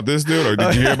you hear about this dude? Or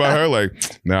did you hear about her?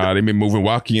 Like, nah, they been moving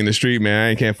walkie in the street,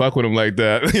 man. I can't fuck with him like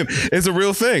that. It's a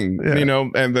real thing, you know?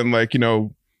 And then like, you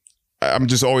know, I'm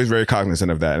just always very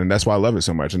cognizant of that. And that's why I love it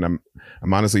so much. And I'm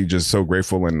honestly just so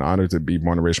grateful and honored to be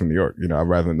born and raised from New York. You know, I'd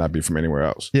rather not be from anywhere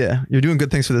else. Yeah. You're doing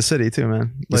good things for the city too,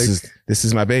 man. Like this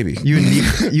is my baby. You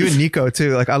and Nico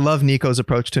too. Like I love Nico's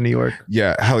approach to New York.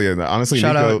 Yeah. Hell yeah. Honestly,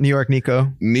 shout out New York,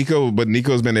 Nico. But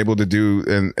Nico's been able to do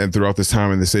and throughout this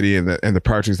time in the city and the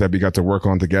projects that we got to work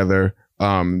on together.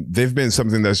 They've been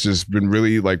something that's just been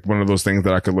really like one of those things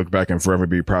that I could look back and forever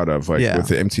be proud of, like with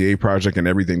the MTA project and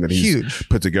everything that he's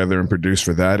put together and produced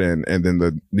for that. And then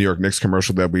the New York Knicks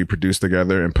commercial that we produced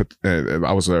together and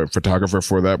I was a photographer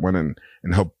for that one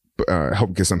and help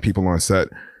get some people on set.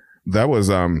 That was,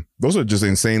 those are just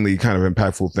insanely kind of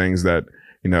impactful things that,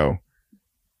 you know,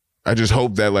 I just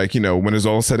hope that like, you know, when it's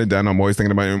all said and done, I'm always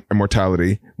thinking about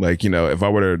immortality. Like, you know, if I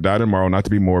were to die tomorrow, not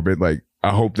to be morbid, like, I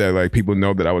hope that like people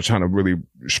know that I was trying to really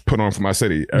put on for my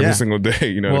city every single day.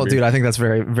 You know. Well, dude, I think that's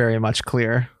very, very much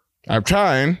clear. I'm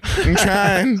trying,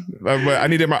 but I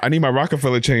need my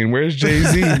Rockefeller chain. Where's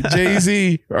Jay-Z?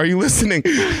 Jay-Z, are you listening?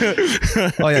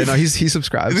 Oh yeah, no, he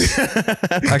subscribes.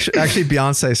 Actually,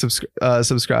 Beyonce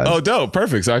subscribes. Oh, dope,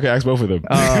 perfect. So I can ask both of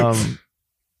them.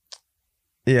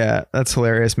 Yeah, that's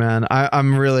hilarious, man.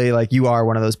 I'm really like, you are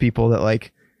one of those people that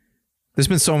like. There's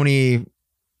been so many.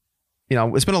 You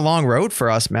know, it's been a long road for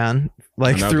us, man.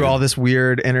 Like through all this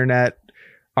weird internet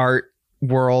art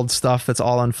world stuff that's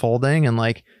all unfolding. And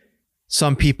like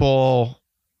some people,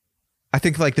 I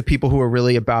think like the people who are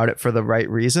really about it for the right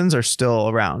reasons are still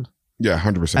around. Yeah,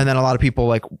 100%. And then a lot of people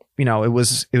like, you know, it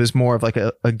was more of like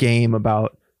a game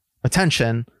about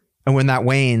attention. And when that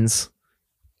wanes,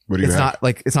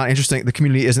 it's not interesting. The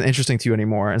community isn't interesting to you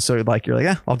anymore. And so like, you're like,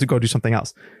 yeah, I'll have to go do something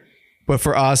else. But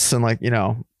for us and like, you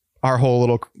know, our whole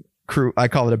little crew, I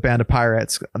call it a band of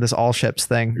pirates, this all ships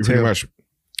thing too. Pretty much.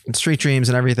 And Street Dreams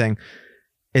and everything.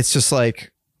 It's just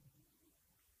like,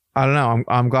 I don't know.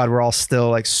 I'm glad we're all still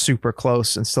like super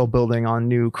close and still building on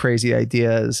new crazy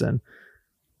ideas. And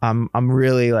I'm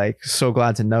really like so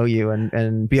glad to know you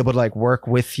and be able to like work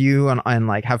with you and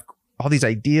like have all these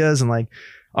ideas. And like,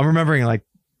 I'm remembering like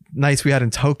nights we had in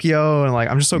Tokyo and like,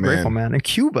 I'm just so grateful, man. And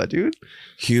Cuba, dude.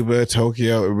 Cuba,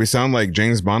 Tokyo. We sound like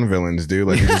James Bond villains, dude.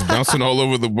 Like just bouncing all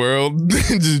over the world,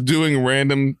 just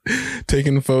doing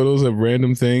taking photos of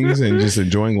random things and just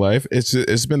enjoying life. It's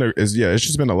just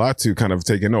been a lot to kind of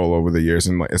take in all over the years.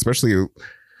 And like, especially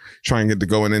trying to get to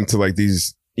going into like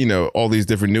these, you know, all these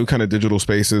different new kind of digital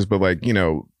spaces. But like, you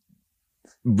know,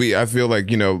 I feel like,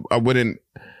 you know, I wouldn't,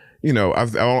 you know, I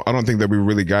don't think that we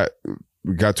really got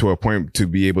to a point to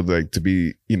be able to like, to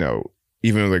be, you know,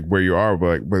 even like where you are, but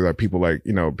like with like people like,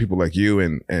 you know, people like you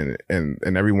and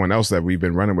everyone else that we've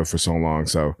been running with for so long.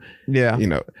 So yeah, you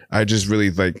know, I just really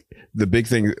like the big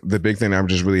thing I'm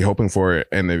just really hoping for,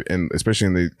 and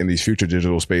especially in these future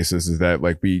digital spaces, is that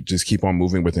like we just keep on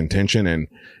moving with intention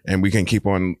and we can keep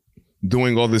on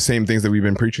doing all the same things that we've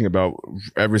been preaching about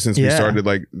ever since we started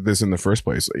like this in the first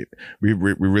place. Like, we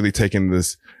really taken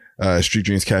this Street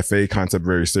Dreams Cafe concept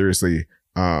very seriously.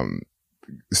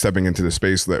 Stepping into the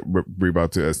space that we're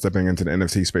about to stepping into the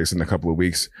NFT space in a couple of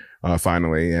weeks,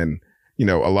 finally. And, you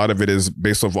know, a lot of it is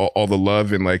based off all the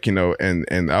love and like, you know,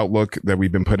 and outlook that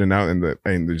we've been putting out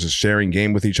and just sharing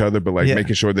game with each other, but like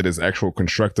making sure that it's actual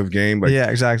constructive game. Like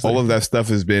exactly. All of that stuff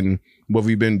has been what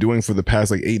we've been doing for the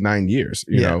past like 8-9 years,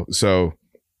 you know? So,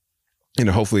 you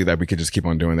know, hopefully that we could just keep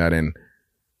on doing that and,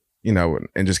 you know,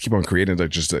 and just keep on creating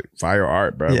like just like fire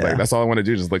art, bro. Like that's all I want to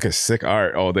do, just look at sick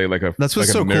art all day. Like that's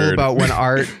what's so cool about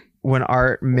when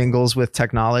art mingles with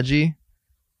technology,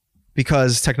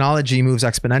 because technology moves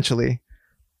exponentially.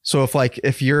 So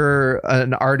if you're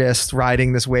an artist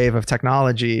riding this wave of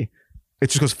technology,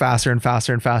 it just goes faster and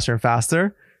faster and faster and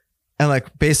faster. And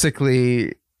like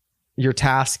basically your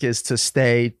task is to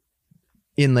stay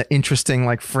in the interesting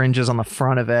like fringes on the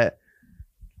front of it.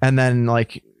 And then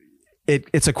like,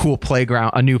 it's a cool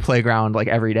playground, a new playground like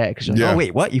every day. Cause you're like, oh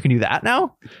wait, what? You can do that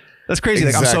now? That's crazy.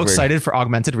 Exactly. Like I'm so excited for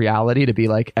augmented reality to be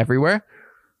like everywhere.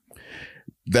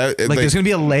 that like there's gonna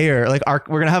be a layer, like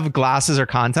we're gonna have glasses or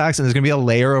contacts, and there's gonna be a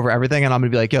layer over everything, and I'm gonna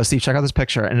be like, yo, Steve, check out this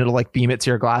picture, and it'll like beam it to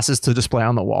your glasses to display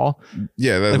on the wall.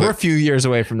 Yeah, like we're a few years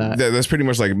away from that. That's pretty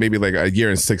much like maybe like a year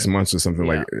and 6 months or something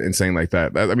like insane like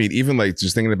that. I mean, even like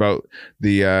just thinking about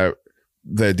the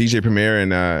DJ Premier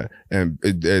and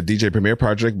DJ Premier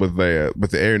project with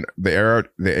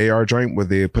the AR joint where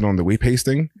they put on the wheat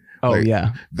pasting. Oh like,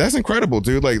 yeah, that's incredible,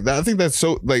 dude. Like I think that's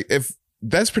so like if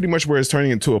that's pretty much where it's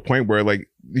turning into a point where like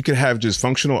you could have just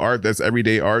functional art that's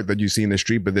everyday art that you see in the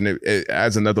street, but then it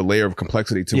adds another layer of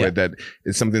complexity to it that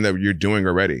is something that you're doing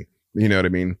already. You know what I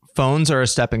mean? Phones are a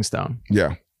stepping stone.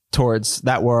 Yeah. Towards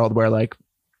that world where like,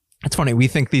 it's funny. We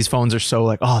think these phones are so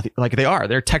like, oh, like they are.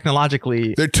 They're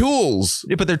technologically. They're tools.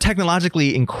 But they're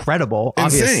technologically incredible,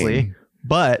 obviously. Insane.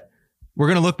 But we're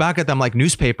going to look back at them like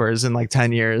newspapers in like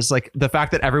 10 years. Like the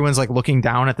fact that everyone's like looking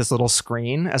down at this little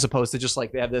screen as opposed to just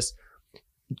like they have this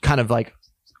kind of like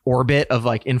orbit of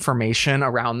like information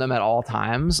around them at all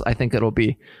times. I think that will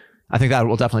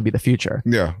definitely be the future.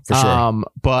 Yeah, for sure.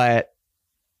 But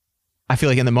I feel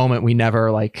like in the moment we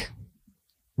never like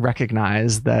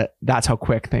recognize that that's how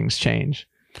quick things change.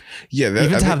 Yeah.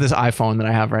 Even to have this iPhone that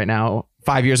I have right now,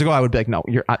 5 years ago, I would be like, no,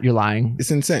 you're lying.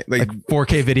 It's insane. Like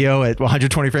 4K video at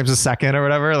 120 frames a second or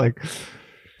whatever. Like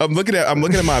I'm looking at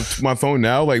my phone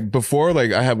now. Like before,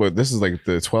 like I have this is like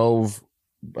the 12,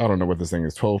 I don't know what this thing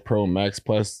is, 12 Pro Max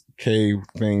Plus K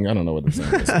thing. I don't know what this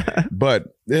thing is,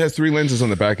 but it has 3 lenses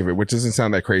on the back of it, which doesn't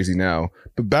sound that crazy now.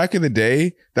 But back in the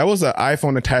day, that was an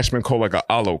iPhone attachment called like an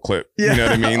Olo clip. Yeah. You know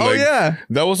what I mean? Oh like, yeah.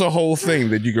 That was a whole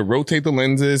thing that you could rotate the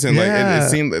lenses and like it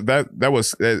seemed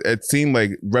it seemed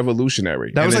like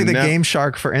revolutionary. That was like the Game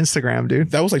Shark for Instagram, dude.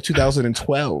 That was like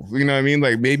 2012. You know what I mean?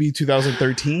 Like maybe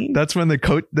 2013. That's when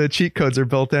the cheat codes are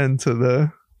built into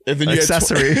the and then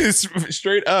accessory.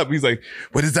 Straight up, he's like,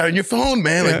 "What is that on your phone,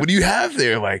 man? Like, what do you have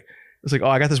there?" Like, it's like, "Oh,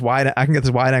 I got this wide. I can get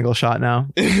this wide angle shot now."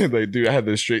 Like, dude, I had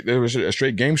this there was a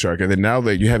straight Game Shark, and then now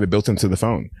that you have it built into the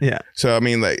phone. Yeah. So I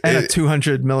mean, like, and a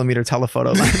 200 millimeter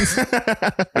telephoto lens.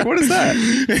 Like, what is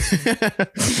that?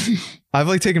 I've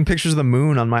like taken pictures of the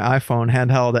moon on my iPhone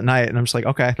handheld at night, and I'm just like,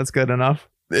 okay, that's good enough.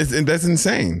 That's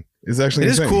insane. It's actually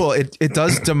insane. It is cool. It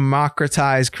does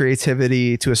democratize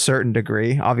creativity to a certain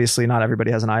degree. Obviously, not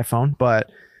everybody has an iPhone, but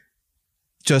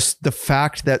just the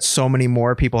fact that so many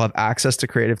more people have access to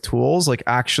creative tools, like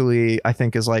actually, I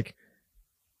think is like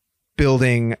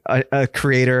building a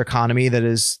creator economy that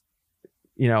is,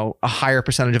 you know, a higher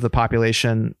percentage of the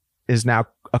population is now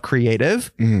a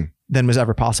creative than was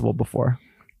ever possible before.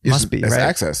 Must be, right?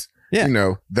 Access. Yeah. You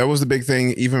know, that was the big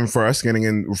thing, even for us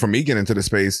for me getting into the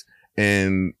space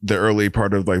in the early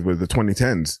part of like with the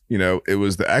 2010s, you know, it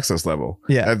was the access level.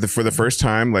 Yeah. For the first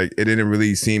time, like it didn't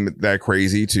really seem that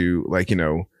crazy to like, you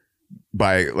know,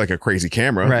 buy like a crazy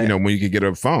camera, right, you know, when you could get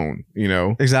a phone, you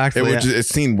know. Exactly. It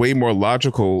seemed way more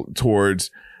logical towards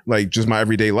like just my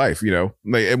everyday life, you know,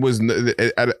 like it was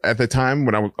at the time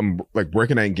when I'm like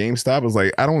working at GameStop, I was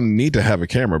like, I don't need to have a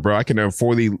camera, bro. I can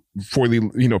afford the,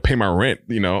 you know, pay my rent,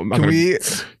 you know.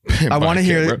 I want to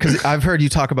hear, because I've heard you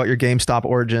talk about your GameStop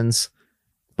origins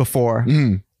before.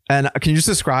 And can you just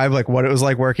describe like what it was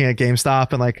like working at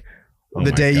GameStop and like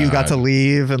the day you got to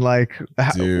leave and like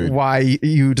why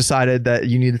you decided that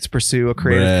you needed to pursue a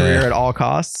creative career at all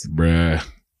costs?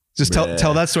 Just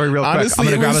tell that story real quick. Honestly,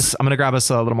 I'm gonna grab us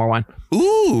a little more wine.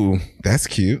 Ooh, that's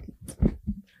cute.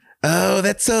 Oh,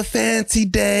 that's so fancy,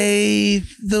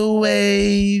 Dave. The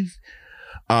wave.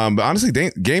 But honestly,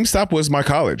 GameStop was my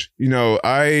college. You know,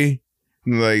 I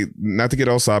like, not to get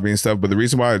all sobby and stuff, but the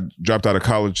reason why I dropped out of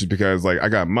college is because like I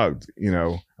got mugged. You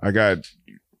know, I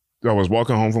was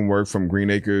walking home from work from Green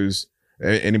Acres.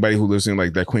 Anybody who lives in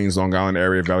like that Queens, Long Island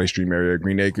area, Valley Stream area,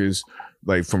 Green Acres,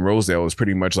 like from Rosedale is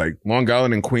pretty much like Long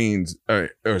Island and Queens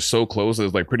are so close.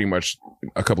 It's like pretty much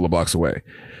a couple of blocks away.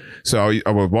 So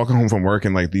I was walking home from work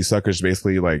and like these suckers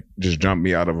basically like just jumped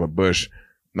me out of a bush.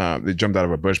 They jumped out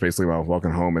of a bush basically when I was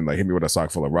walking home and like hit me with a sock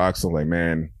full of rocks. So like,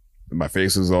 man, my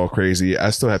face was all crazy.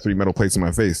 I still had 3 metal plates in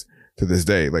my face to this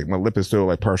day. Like my lip is still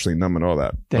like partially numb and all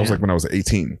that. Damn. That was like when I was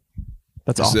 18.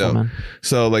 That's awful, man.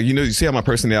 So like, you know, you see how my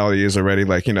personality is already.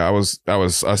 Like, you know, I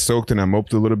soaked and I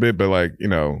moped a little bit, but like, you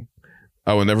know,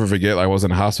 I will never forget. Like, I was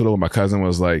in the hospital. My cousin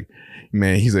was like,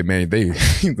 man, he's like, man,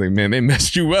 they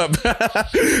messed you up.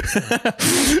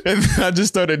 And I just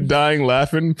started dying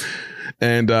laughing.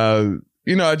 And,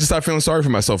 you know, I just started feeling sorry for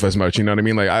myself as much. You know what I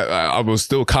mean? Like I was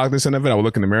still cognizant of it. I would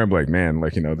look in the mirror and be like, man,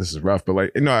 like, you know, this is rough. But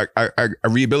like, you know, I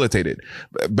rehabilitated,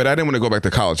 but I didn't want to go back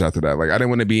to college after that. Like I didn't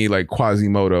want to be like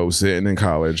Quasimodo sitting in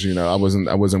college. You know, I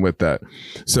wasn't with that.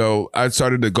 So I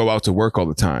started to go out to work all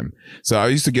the time. So I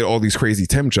used to get all these crazy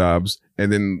temp jobs.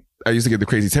 And then I used to get the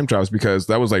crazy temp jobs because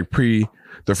that was like pre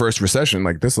the first recession.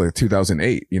 Like this is like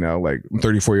 2008, you know, like I'm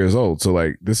 34 years old. So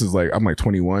like, this is like, I'm like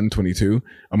 21, 22.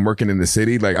 I'm working in the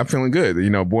city. Like I'm feeling good, you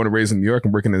know, born and raised in New York.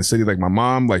 I'm working in the city like my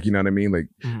mom, like, you know what I mean? Like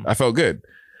I felt good.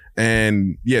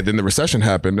 And yeah, then the recession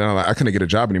happened and I couldn't get a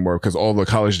job anymore because all the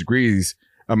college degrees,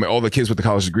 I mean, all the kids with the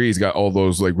college degrees got all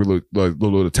those like really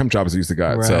little temp jobs they used to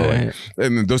got. Right. So like,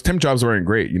 and those temp jobs weren't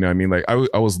great. You know what I mean? Like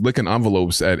I was licking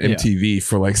envelopes at MTV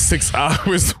for like 6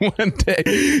 hours one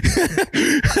day.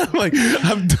 I'm like,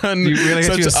 I've done really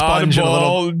such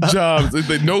oddball jobs.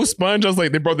 Like, no sponge. I was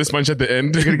like, they brought the sponge at the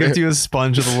end. They're going to get you a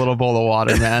sponge with a little bowl of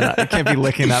water, man. I can't be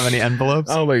licking that many envelopes.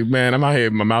 I was like, man, I'm out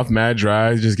here, my mouth mad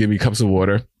dry. Just give me cups of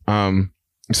water.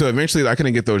 So eventually I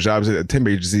couldn't get those jobs at a temp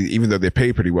agency, even though they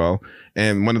pay pretty well.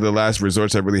 And one of the last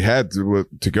resorts I really had to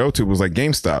go to was like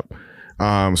GameStop.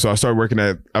 So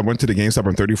I went to the GameStop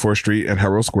on 34th Street and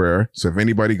Herald Square. So if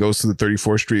anybody goes to the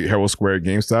 34th Street Herald Square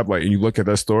GameStop, like, and you look at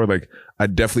that store, like I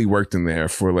definitely worked in there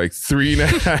for like 3.5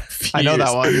 years. I know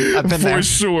that one. I've been there. For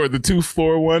sure. The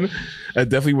 2-floor one. I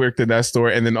definitely worked in that store.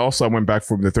 And then also I went back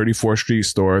from the 34th Street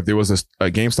store. There was a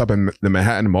GameStop in the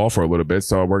Manhattan Mall for a little bit.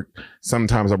 So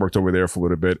sometimes I worked over there for a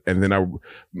little bit. And then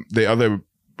the other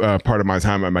part of my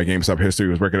time at my GameStop history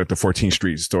was working at the 14th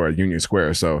Street store at Union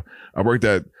Square. So I worked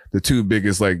at the two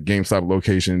biggest like GameStop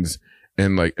locations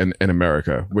in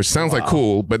America, which sounds like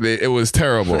cool, but it was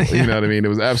terrible. You know what I mean? It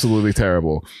was absolutely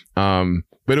terrible. But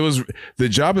the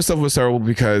job itself was terrible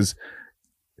because,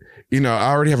 you know,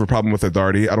 I already have a problem with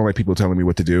authority. I don't like people telling me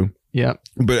what to do. Yeah.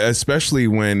 But especially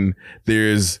when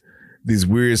there's these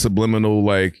weird subliminal,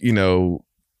 like, you know,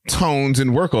 tones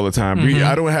in work all the time.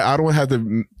 I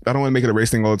don't want to make it a race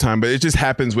thing all the time, but it just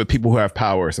happens with people who have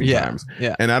power sometimes.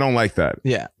 Yeah. And I don't like that.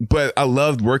 Yeah. But I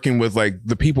loved working with like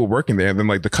the people working there, and then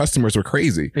like the customers were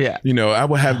crazy. Yeah. You know, I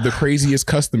would have the craziest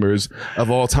customers of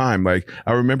all time. Like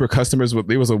I remember customers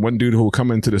there was one dude who would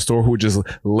come into the store who would just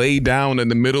lay down in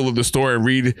the middle of the store and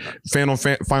read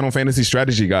Final Fantasy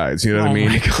strategy guides. You know what I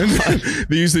mean?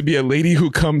 There used to be a lady who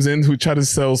comes in who tries to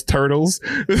sell turtles.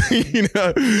 You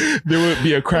know, there would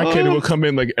be a crackhead who would come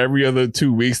in like every other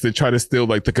 2 weeks to try to steal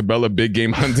like the Cabela big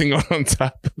game hunting on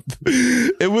top of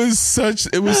it was such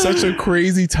a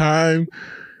crazy time,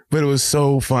 but it was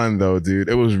so fun though, dude.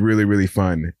 It was really, really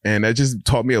fun. And that just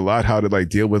taught me a lot how to like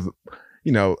deal with,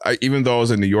 you know, even though I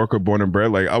was a New Yorker born and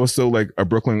bred, like I was still like a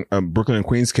Brooklyn and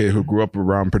Queens kid who grew up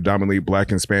around predominantly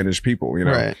Black and Spanish people, you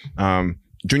know. Right.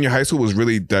 Junior high school was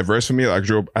really diverse for me. I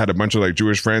had a bunch of like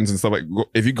Jewish friends and stuff. Like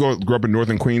if you grew up in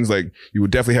Northern Queens, like you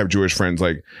would definitely have Jewish friends.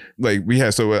 Like I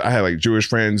had like Jewish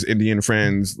friends, Indian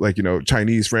friends, like, you know,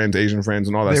 Chinese friends, Asian friends,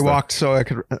 and all that stuff. They walked so I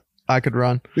could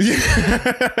run.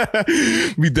 Yeah.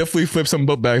 We definitely flipped some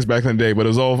book bags back in the day, but it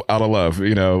was all out of love,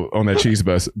 you know, on that cheese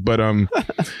bus. But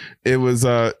it was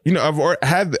you know, I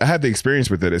had the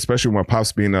experience with it, especially when my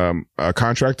pops being a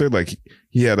contractor. Like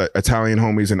he had Italian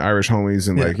homies and Irish homies,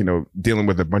 and like, you know, dealing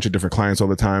with a bunch of different clients all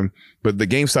the time. But the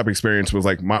GameStop experience was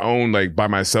like my own, like by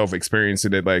myself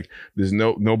experiencing it. Like there's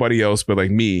nobody else but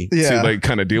like me to like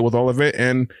kind of deal with all of it,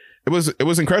 and it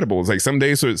was incredible. It's like some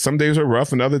days were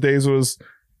rough, and other days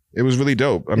it was really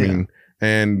dope. I mean,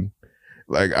 and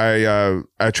like I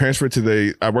transferred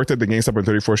I worked at the GameStop on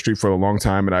 34th Street for a long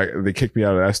time, and they kicked me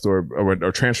out of that store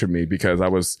or transferred me because I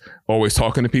was always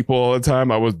talking to people all the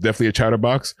time. I was definitely a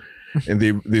chatterbox, and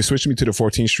they switched me to the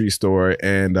 14th Street store,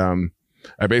 and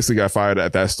I basically got fired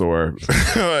at that store.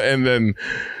 And then,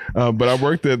 but I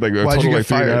worked at like a Why'd total you like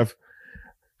get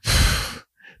 3.5.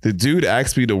 The dude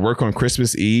asked me to work on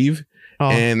Christmas Eve.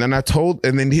 And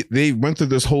then they went through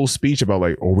this whole speech about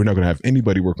like, oh, we're not going to have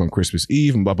anybody work on Christmas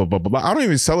Eve and blah, blah, blah, blah, blah. I don't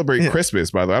even celebrate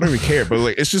Christmas, by the way. I don't even care. But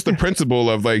like, it's just the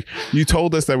principle of like, you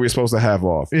told us that we're supposed to have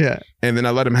off. Yeah. And then I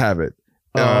let him have it.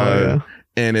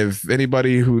 And if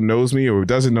anybody who knows me or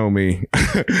doesn't know me,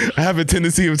 I have a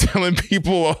tendency of telling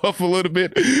people off a little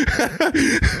bit.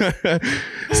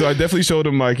 So I definitely showed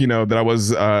them like, you know, that I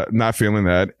was not feeling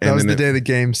that. And that was the day the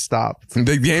game stopped.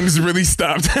 The games really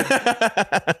stopped.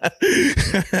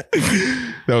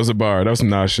 That was a bar. That was some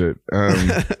nah shit.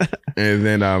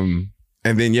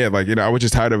 And then yeah, like, you know, I was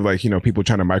just tired of like, you know, people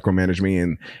trying to micromanage me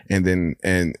and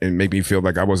make me feel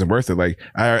like I wasn't worth it. Like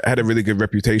I had a really good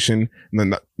reputation,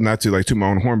 not to like toot my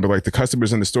own horn, but like the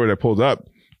customers in the store that pulled up,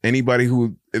 anybody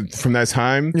who from that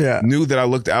time knew that I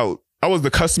looked out. I was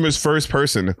the customer's first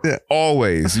person,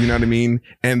 always, you know what I mean?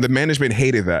 And the management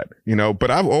hated that, you know, but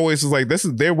I've always was like,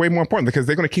 they're way more important because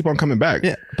they're going to keep on coming back.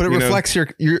 Yeah. But it reflects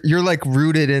you're like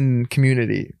rooted in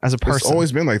community as a person. It's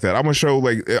always been like that. I'm going to show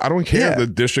like, I don't care if the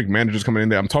district manager's coming in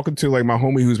there. I'm talking to like my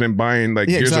homie who's been buying like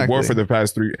Gears of War for the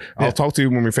past 3. I'll talk to you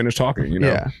when we finish talking, you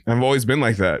know? And I've always been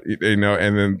like that, you know,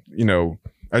 and then, you know,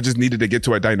 I just needed to get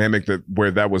to a dynamic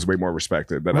where that was way more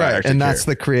respected. That right. I actually And that's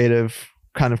cared. the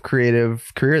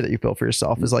creative career that you built for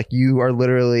yourself, is like you are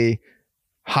literally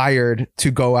hired to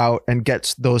go out and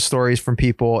get those stories from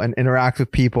people and interact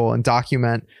with people and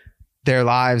document their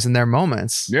lives and their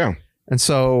moments. Yeah. And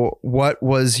so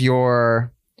what's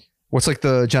like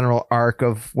the general arc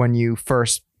of when you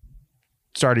first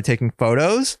started taking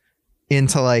photos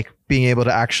into like being able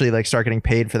to actually like start getting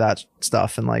paid for that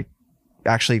stuff and like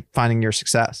actually finding your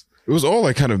success? It was all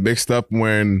like kind of mixed up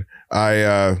when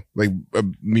I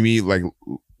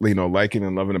liking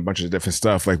and loving a bunch of different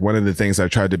stuff. Like one of the things I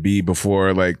tried to be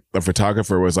before like a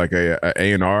photographer was like a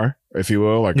A&R, if you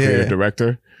will, like creative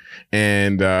director.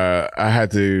 And I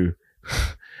had to,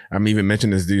 I'm even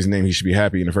mentioning this dude's name. He should be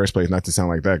happy in the first place, not to sound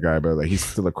like that guy, but like he's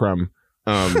still a crumb.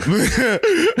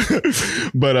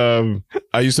 But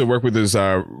I used to work with this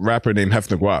rapper named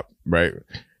Hefner Guap, right?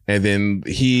 And then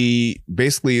he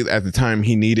basically at the time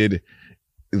he needed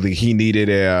he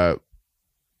needed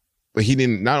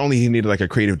like a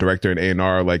creative director and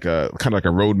A&R, like a kind of like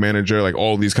a road manager, like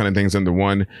all these kind of things under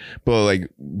one. But like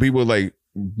we would like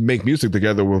make music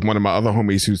together with one of my other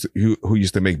homies who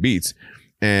used to make beats.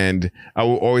 And I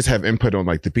will always have input on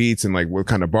like the beats and like what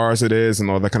kind of bars it is and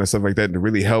all that kind of stuff like that to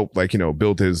really help like,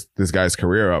 build this guy's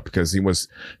career up, because he was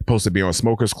supposed to be on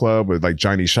Smokers Club with like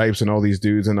Johnny Shipes and all these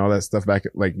dudes and all that stuff back,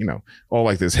 like, all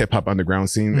like this hip hop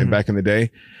underground scene and back in the day.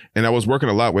 And I was working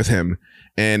a lot with him.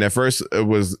 And at first it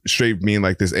was straight being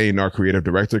like this A&R creative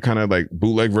director kind of like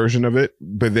bootleg version of it.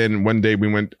 But then one day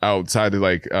we went outside to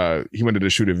like, he wanted to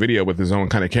shoot a video with his own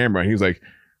kind of camera. He was like,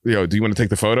 yo, do you want to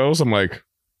take the photos? I'm like,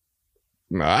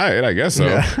 all right, I guess so.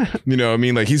 Yeah. What I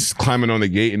mean? Like he's climbing on the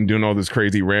gate and doing all this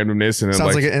crazy randomness. And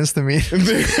sounds like an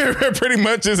Instameet. Pretty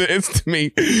much is an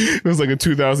Instameet. It was like a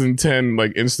 2010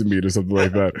 like Instameet or something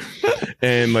like that.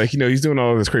 And like, he's doing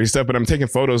all this crazy stuff, but I'm taking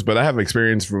photos, but I have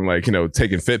experience from like,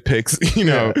 taking fit pics,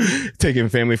 taking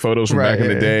family photos from back in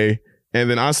the day. And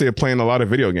then honestly, playing a lot of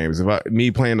video games.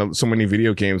 Me playing so many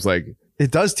video games, like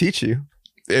it does teach you.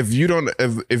 If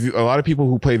a lot of people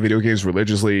who play video games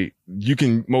religiously, you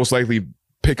can most likely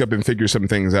pick up and figure some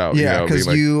things out. Yeah, because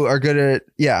you are good at,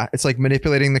 it's like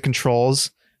manipulating the controls,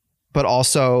 but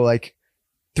also like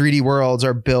 3D worlds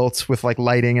are built with like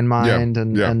lighting in mind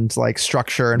and like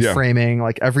structure and framing.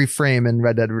 Like every frame in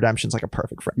Red Dead Redemption is like a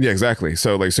perfect frame. Yeah, exactly.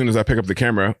 So like as soon as I pick up the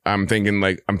camera, I'm thinking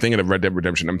of Red Dead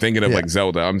Redemption. I'm thinking of like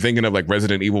Zelda. I'm thinking of like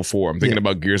Resident Evil 4. I'm thinking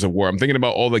about Gears of War. I'm thinking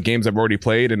about all the games I've already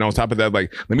played. And on top of that,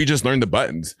 like, let me just learn the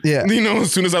buttons. Yeah.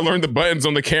 As soon as I learn the buttons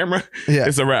on the camera,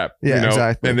 it's a wrap. Yeah,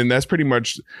 exactly. And then that's pretty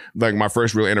much like my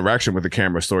first real interaction with the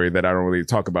camera story that I don't really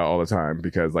talk about all the time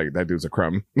because like that dude's a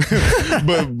crumb.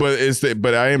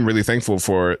 but I am really thankful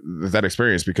for that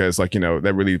experience because like,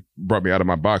 that really brought me out of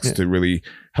my box to really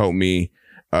help me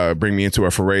bring me into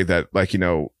a foray that like,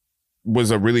 was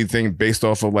a really thing based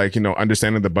off of like,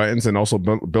 understanding the buttons and also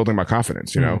building my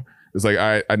confidence, It's like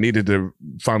I needed to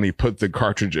finally put the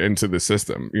cartridge into the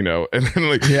system, and then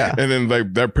like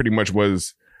that pretty much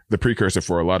was the precursor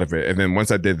for a lot of it. And then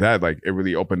once I did that, like it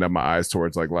really opened up my eyes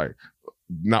towards like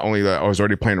not only that I was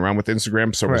already playing around with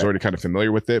Instagram, so I was already kind of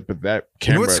familiar with it, but that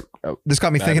camera. This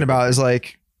got me thinking about is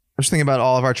like, I'm just thinking about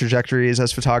all of our trajectories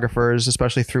as photographers,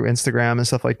 especially through Instagram and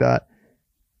stuff like that.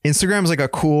 Instagram is like a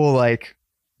cool, like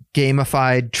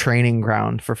gamified training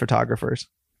ground for photographers.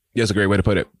 Yeah, it's a great way to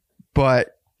put it.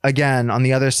 But again, on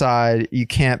the other side, you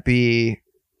can't take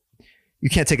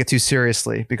it too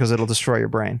seriously because it'll destroy your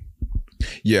brain.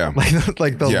 Yeah.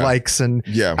 Like the likes and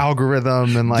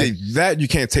algorithm and like that you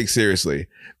can't take seriously.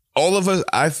 All of us,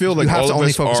 I feel like all of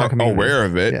us are aware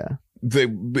of it. Yeah.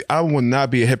 I will not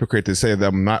be a hypocrite to say that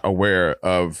I'm not aware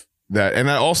of that.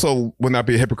 And I also would not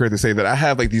be a hypocrite to say that I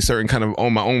have like these certain kind of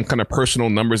on my own kind of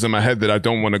personal numbers in my head that I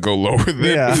don't want to go lower than.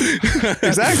 Yeah,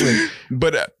 exactly.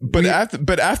 But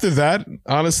after that,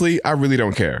 honestly, I really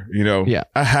don't care. Yeah.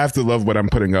 I have to love what I'm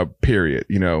putting up, period.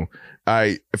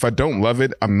 If I don't love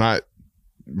it, I'm not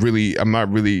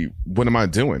really, what am I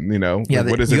doing? Yeah.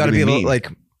 What does it really mean?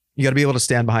 You got to be able to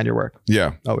stand behind your work.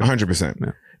 Yeah. 100%.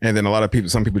 Yeah. And then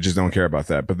some people just don't care about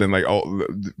that. But then like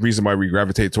the reason why we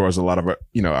gravitate towards a lot of our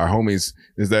homies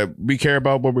is that we care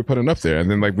about what we're putting up there. And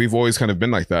then like, we've always kind of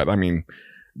been like that. I mean,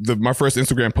 my first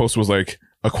Instagram post was like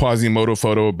a Quasimodo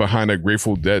photo behind a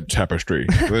Grateful Dead tapestry.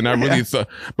 And I really thought,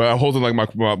 but I holding like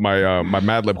my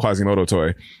Mad Lib Quasimodo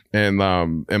toy and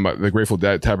the Grateful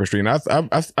Dead tapestry. And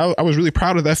I was really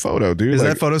proud of that photo, dude. Is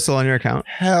that photo still on your account?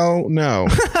 Hell no.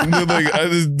 Like I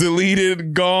just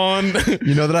deleted, gone.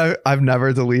 You know that I've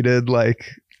never deleted like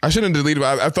I shouldn't delete it.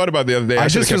 I thought about it the other day. I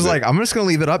just was like, I'm just going to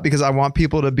leave it up because I want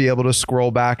people to be able to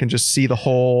scroll back and just see the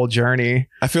whole journey.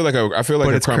 I feel like a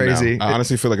crumb crazy. now. I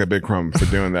honestly feel like a big crumb for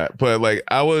doing that. But like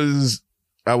I was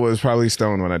probably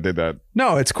stoned when I did that.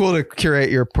 No, it's cool to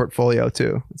curate your portfolio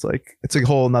too. It's like, it's a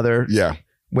whole nother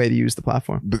way to use the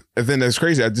platform. But then that's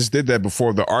crazy. I just did that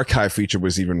before the archive feature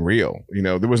was even real. You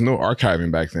know, there was no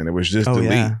archiving back then. It was just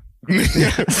delete. Yeah.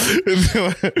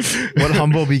 What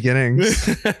humble beginnings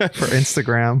for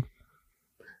Instagram.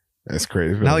 That's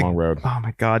crazy. It's been a long road. Oh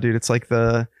my God, dude. It's like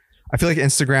I feel like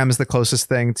Instagram is the closest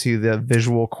thing to the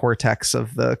visual cortex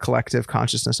of the collective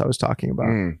consciousness I was talking about.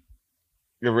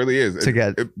 It really is. But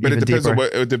it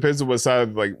depends on what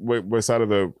side, like what side of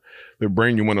the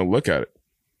brain you want to look at it.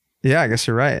 Yeah, I guess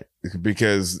you're right.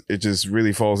 Because it just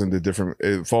really falls into different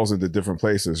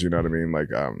places. You know what I mean? Like,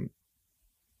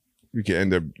 you could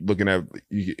end up looking at,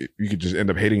 you could just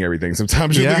end up hating everything.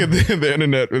 Sometimes you look at the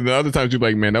internet, and the other times you're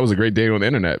like, man, that was a great day on the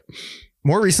internet.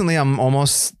 More recently, I'm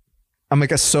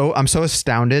so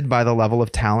astounded by the level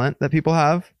of talent that people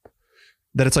have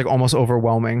that it's like almost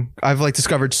overwhelming. I've like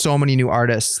discovered so many new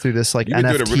artists through this like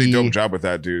NFT. You did a really dope job with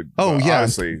that, dude. Oh yeah,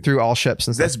 honestly, through All Ships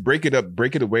and stuff. Let's break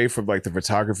it away from like the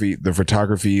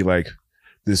photography, like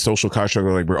this social construct,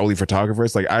 like we're only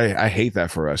photographers. Like I hate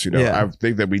that for us, you know. I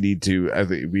think that we need to,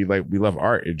 we love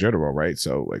art in general, right?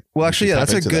 So like, well, actually, yeah,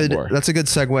 that's a good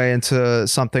segue into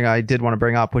something I did want to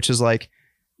bring up, which is like,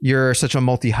 you're such a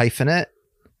multi-hyphenate.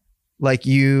 Like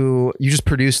you just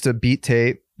produced a beat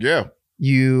tape. Yeah.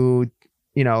 You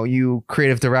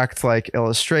creative direct like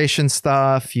illustration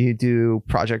stuff. You do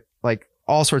project, like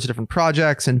all sorts of different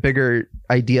projects and bigger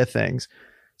idea things.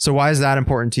 So why is that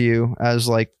important to you as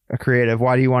like a creative?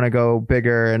 Why do you want to go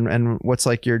bigger, and what's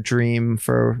like your dream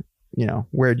for,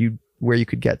 where you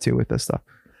could get to with this stuff?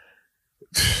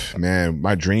 Man,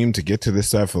 my dream to get to this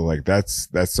stuff, like that's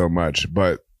so much.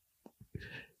 But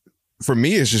for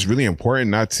me, it's just really important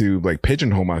not to like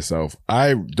pigeonhole myself.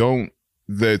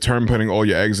 The term putting all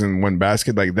your eggs in one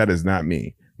basket, like that is not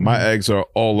me. My eggs are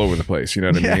all over the place. You know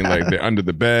what I mean? Like they're under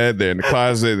the bed, they're in the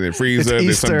closet, they're in the freezer,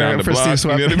 there's some down the block. You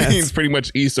know what I mean? It's pretty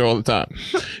much Easter all the time.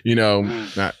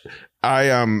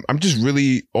 I'm just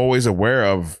really always aware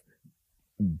of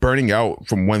burning out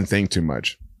from one thing too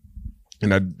much.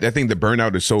 And I think the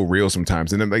burnout is so real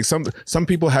sometimes. And then like some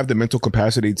people have the mental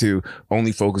capacity to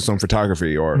only focus on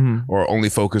photography or only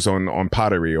focus on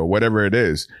pottery or whatever it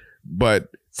is. But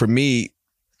for me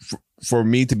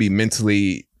to be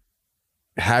mentally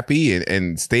happy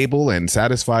and stable and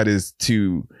satisfied is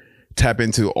to tap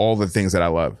into all the things that I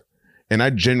love. And I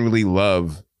genuinely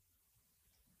love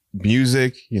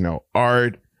music,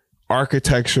 art,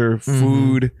 architecture,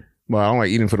 food. Well, I don't like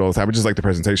eating food all the time. I just like the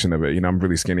presentation of it. I'm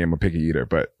really skinny. I'm a picky eater,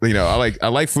 but I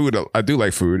like food. I do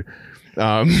like food.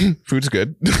 Food's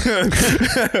good.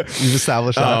 You've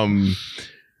established that.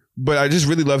 But I just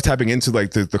really love tapping into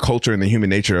like the culture and the human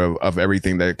nature of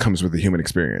everything that comes with the human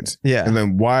experience. Yeah. And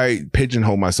then why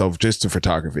pigeonhole myself just to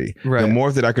photography? Right. The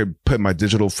more that I could put my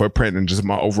digital footprint and just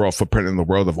my overall footprint in the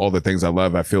world of all the things I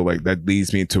love, I feel like that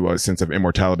leads me to a sense of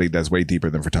immortality that's way deeper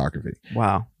than photography.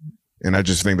 Wow. And I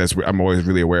just think I'm always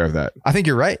really aware of that. I think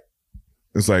you're right.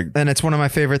 It's like, and it's one of my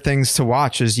favorite things to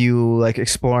watch is you like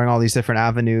exploring all these different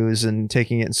avenues and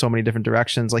taking it in so many different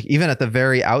directions. Like even at the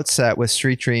very outset with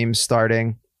Street Dreams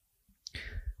starting,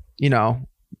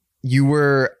 you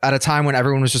were at a time when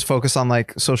everyone was just focused on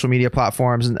like social media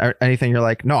platforms and anything. You're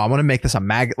like, no, I want to make this I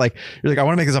want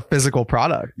to make this a physical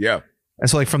product. Yeah. And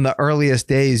so like from the earliest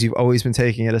days, you've always been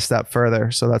taking it a step further.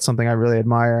 So that's something I really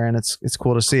admire, and it's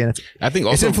cool to see. And I think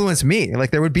also, it's influenced me. Like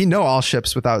there would be no All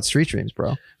Ships without Street Dreams,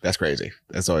 bro. That's crazy.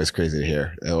 That's always crazy to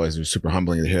hear. It always was super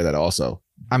humbling to hear that also.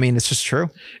 I mean, it's just true.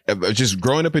 Just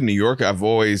growing up in New York,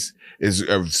 is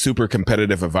a super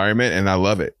competitive environment, and I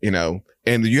love it,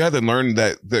 and you have to learn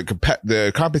that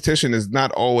the competition is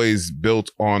not always built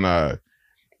on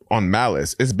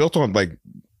malice. It's built on like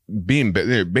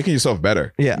making yourself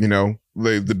better. Yeah.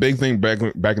 Like the big thing back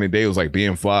in the day was like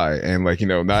being fly and like,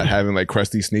 not having like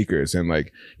crusty sneakers and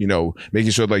like,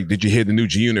 making sure like, did you hear the new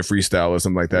G Unit freestyle or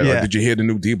something like that? Yeah. Like, did you hear the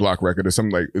new D Block record or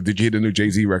something like, did you hear the new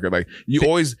Jay-Z record? Like you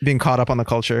always being caught up on the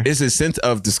culture. It's a sense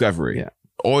of discovery. Yeah.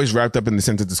 Always wrapped up in the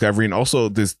sense of discovery, and also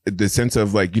the sense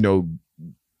of like,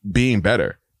 being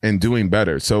better and doing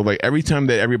better. So like every time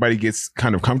that everybody gets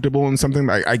kind of comfortable in something,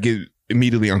 I get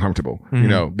immediately uncomfortable,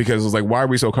 because it's like, why are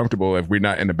we so comfortable if we're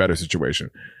not in a better situation?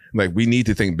 Like we need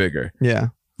to think bigger. Yeah.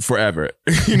 Forever.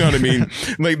 You know what I mean?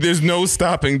 Like there's no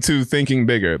stopping to thinking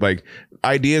bigger. Like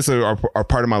ideas are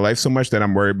part of my life so much that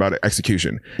I'm worried about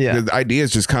execution. Yeah. The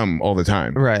ideas just come all the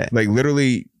time. Right. Like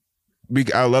literally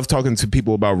I love talking to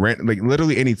people about rent, like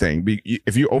literally anything.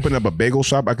 If you open up a bagel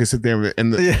shop, I could sit there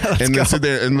and then sit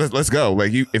there and let's go.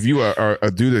 Like if you are a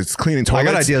dude that's cleaning toilets,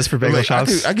 I got ideas for bagel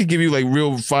shops. I could give you like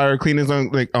real fire cleaners on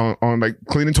like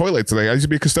cleaning toilets. Like I used to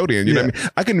be a custodian. You know what I mean?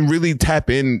 I can really tap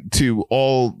into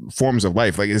all forms of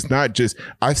life. Like it's not just,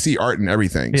 I see art in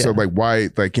everything. So like why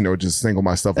just single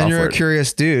myself out. And you're for a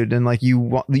curious dude, and like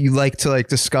you like to like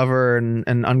discover and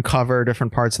uncover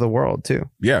different parts of the world too.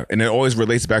 Yeah, and it always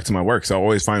relates back to my work. So I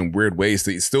always find weird ways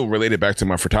to still relate it back to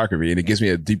my photography, and it gives me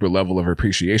a deeper level of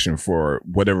appreciation for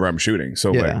whatever I'm shooting.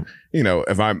 So like,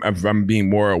 if I'm being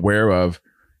more aware of,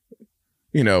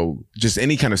 just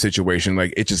any kind of situation,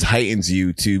 like it just heightens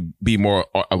you to be more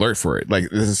alert for it. Like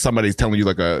this is somebody's telling you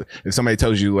if somebody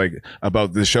tells you like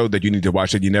about the show that you need to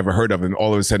watch that you never heard of, and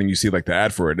all of a sudden you see like the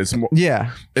ad for it. It's more,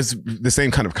 it's the same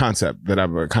kind of concept that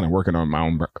I'm kind of working on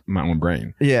my own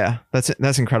brain. Yeah, that's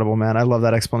incredible, man. I love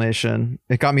that explanation.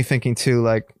 It got me thinking too,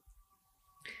 like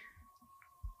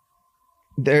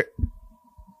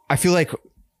I feel like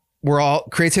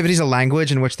creativity is a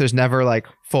language in which there's never like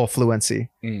full fluency.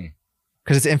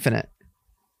 Because it's infinite.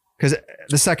 Because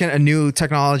the second a new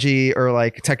technology or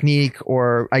like technique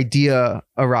or idea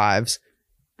arrives,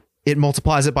 it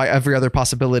multiplies it by every other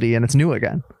possibility and it's new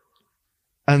again.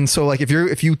 And so like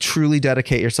if you truly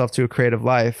dedicate yourself to a creative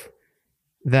life,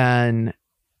 then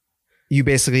you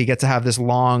basically get to have this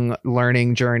long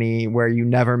learning journey where you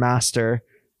never master.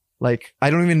 Like I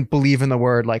don't even believe in the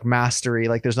word like mastery.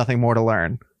 Like there's nothing more to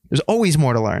learn. There's always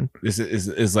more to learn. This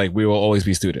is like we will always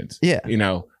be students. Yeah.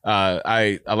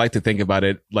 I like to think about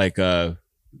it like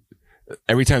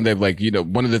every time they've like,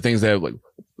 one of the things that like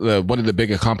one of the big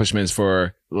accomplishments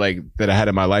for like that I had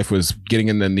in my life was getting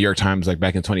in the New York Times like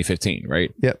back in 2015,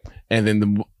 right? Yep. And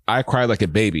then I cried like a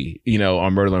baby,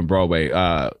 on Myrtle and Broadway,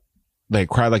 like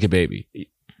cried like a baby.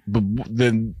 But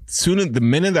then the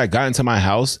minute I got into my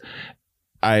house,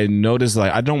 I noticed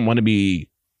like I don't want to be.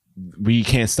 We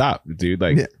can't stop, dude.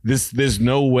 Like there's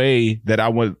no way that I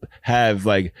would have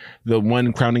like the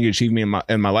one crowning achievement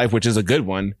in my life, which is a good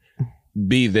one,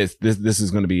 be this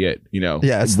is going to be it.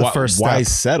 Yeah, it's the first step. Why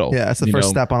settle? Yeah, it's the first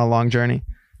step on a long journey.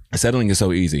 Settling is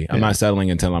so easy. I'm not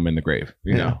settling until I'm in the grave.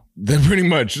 Then pretty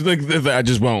much like I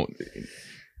just won't.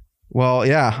 Well,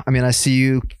 yeah. I mean, I see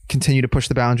you continue to push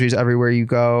the boundaries everywhere you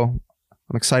go.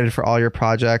 I'm excited for all your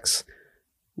projects.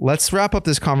 Let's wrap up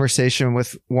this conversation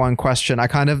with one question.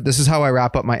 This is how I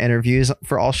wrap up my interviews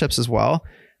for All Ships as well,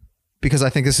 because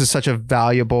I think this is such a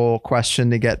valuable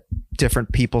question to get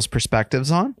different people's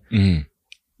perspectives on. Mm-hmm.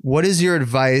 What is your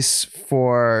advice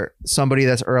for somebody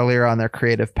that's earlier on their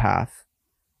creative path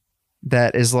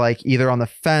that is like either on the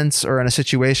fence or in a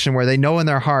situation where they know in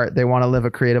their heart they want to live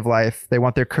a creative life. They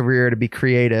want their career to be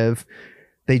creative.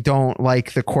 They don't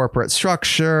like the corporate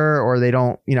structure, or they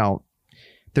don't,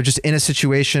 they're just in a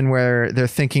situation where they're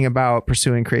thinking about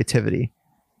pursuing creativity.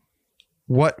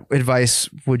 What advice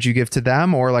would you give to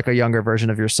them, or like a younger version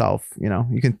of yourself?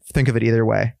 You can think of it either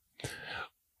way.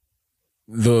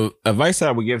 The advice that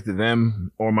I would give to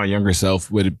them or my younger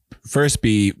self would first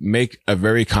be make a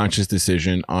very conscious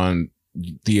decision on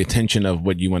the intention of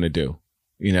what you want to do.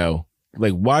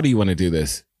 Like, why do you want to do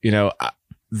this?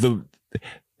 The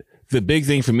big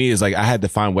thing for me is like, I had to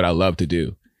find what I love to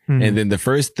do. Mm-hmm. And then the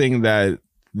first thing that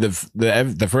the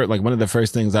first, like one of the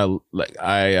first things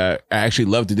I actually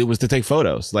loved to do was to take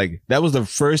photos. Like that was the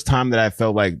first time that I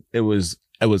felt like it was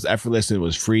effortless, and it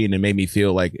was free, and it made me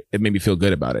feel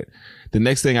good about it. The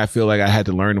next thing I feel like I had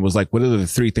to learn was like, what are the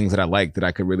 3 things that I like that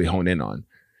I could really hone in on?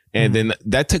 And then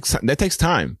that takes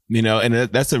time, and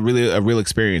that's a real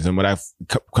experience. And what I've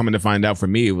coming to find out for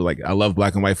me was like, I love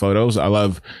black and white photos. I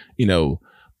love,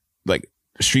 like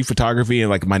street photography and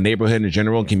like my neighborhood in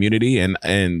general and community. And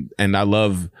I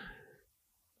love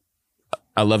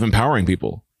empowering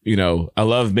people. I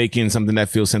love making something that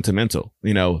feels sentimental,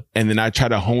 and then I try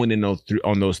to hone in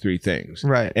on those 3 things.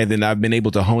 Right. And then I've been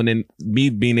able to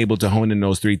being able to hone in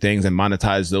those 3 things and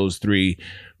monetize those 3,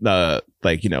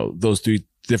 those 3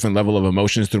 different level of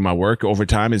emotions through my work over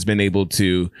time has been able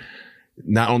to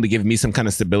not only give me some kind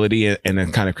of stability and a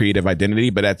kind of creative identity,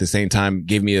 but at the same time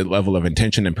give me a level of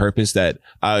intention and purpose that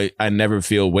I never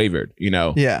feel wavered.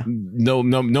 Yeah. No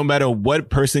matter what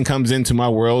person comes into my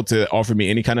world to offer me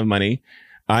any kind of money,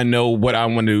 I know what I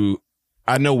want to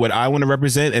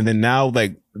represent. And then now,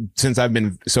 like, since I've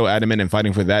been so adamant and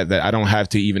fighting for that I don't have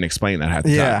to even explain that half the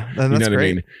time. Yeah, that's great. What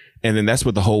I mean? And then that's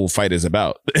what the whole fight is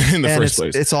about in the first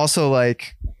place. It's also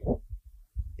like,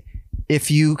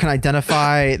 if you can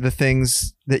identify the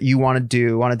things that you want to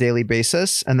do on a daily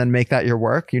basis and then make that your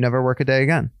work, you never work a day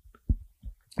again.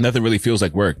 nothing really feels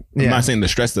like work. I'm not saying the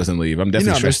stress doesn't leave. I'm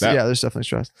definitely stressed out. Yeah, there's definitely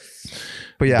stress.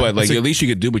 But yeah, but like at least you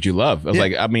could do what you love.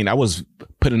 I mean, I was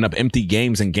putting up empty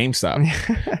games in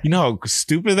GameStop. You know how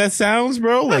stupid that sounds,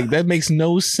 bro? Like that makes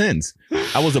no sense.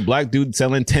 I was a black dude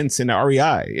selling tents in the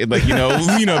REI. Like,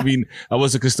 I mean, I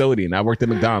was a custodian. I worked at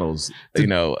McDonald's.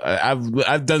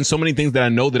 I've done so many things that I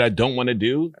know that I don't want to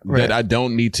do that I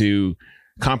don't need to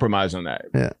compromise on that.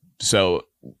 Yeah. So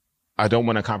I don't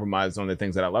want to compromise on the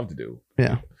things that I love to do.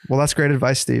 Yeah. Well, that's great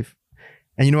advice, Steve.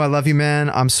 And I love you, man.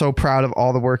 I'm so proud of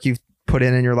all the work you've put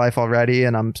in your life already.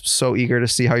 And I'm so eager to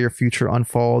see how your future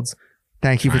unfolds.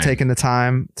 Thank you for taking the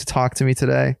time to talk to me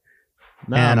today.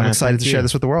 And I'm excited to share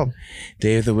this with the world.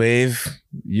 Dave the Wave,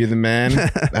 you're the man. All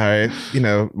right.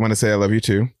 Want to say I love you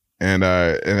too. And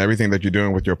everything that you're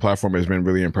doing with your platform has been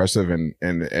really impressive and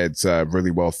it's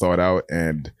really well thought out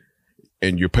and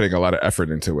you're putting a lot of effort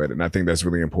into it. And I think that's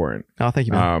really important. Oh, thank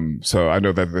you, man. So I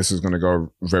know that this is going to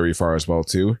go very far as well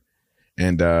too.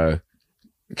 And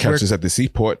catch us at the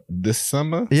Seaport this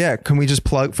summer. Yeah. Can we just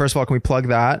plug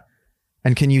that?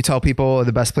 And can you tell people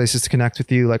the best places to connect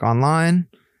with you, like online?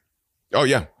 Oh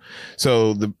yeah.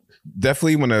 So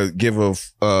definitely want to give a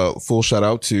full shout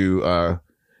out to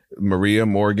Maria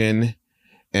Morgan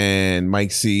and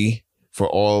Mike C for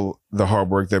all the hard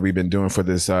work that we've been doing for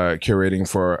this curating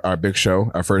for our big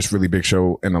show, our first really big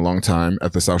show in a long time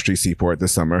at the South Street Seaport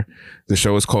this summer. The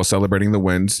show is called Celebrating the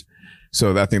Wins.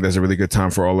 So I think that's a really good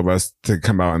time for all of us to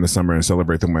come out in the summer and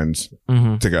celebrate the wins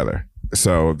together.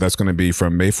 So that's going to be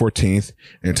from May 14th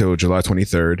until July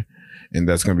 23rd. And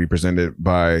that's going to be presented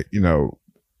by,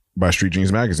 by Street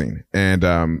Dreams Magazine.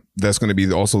 And that's going to be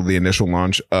also the initial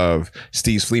launch of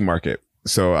Steve's Flea Market.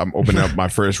 So I'm opening up my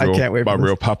first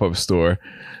real pop-up store.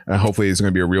 And hopefully it's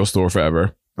going to be a real store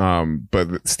forever.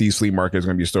 But Steve's Flea Market is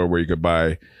going to be a store where you could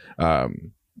buy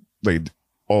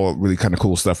all really kind of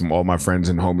cool stuff from all my friends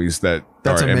and homies that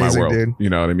are in my world. Dude. You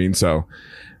know what I mean? So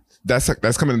that's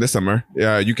coming this summer.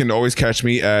 Yeah, you can always catch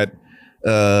me at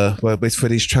wait for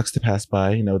these trucks to pass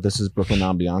by. This is Brooklyn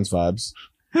Ambiance vibes.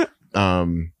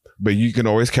 But you can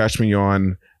always catch me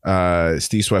on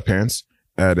Steve Sweatpants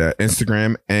at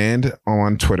Instagram and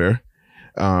on Twitter.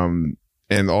 And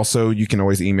also you can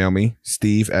always email me,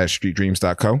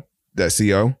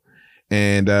 steve@streetdreams.co.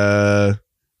 And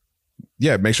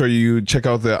yeah, make sure you check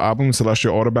out the album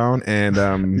Celestial Autobound.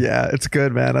 And yeah, it's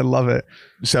good, man. I love it.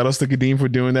 Shout outs to Kadeem for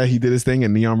doing that. He did his thing.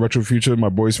 And Neon Retro Future, my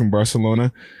boys from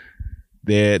Barcelona.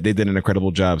 They did an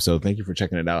incredible job. So thank you for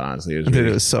checking it out. Honestly,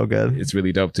 it was so good. It's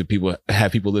really dope to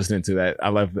have people listening to that. I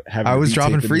love having. I was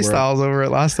dropping freestyles over it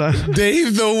last time.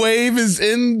 Dave the Wave is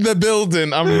in the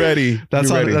building. I'm ready. That's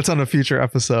on a future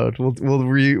episode. We'll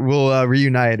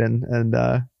reunite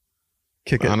and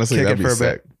kick it. Honestly, kick that'd it be for sick.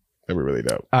 a bit. That'd be really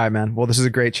dope. All right, man. Well, this is a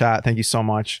great chat. Thank you so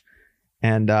much.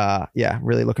 And yeah,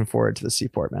 really looking forward to the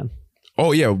Seaport, man.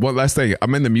 Oh yeah, one last thing.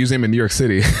 I'm in the museum in New York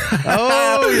City.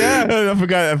 Oh yeah,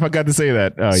 I forgot to say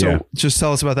that. So just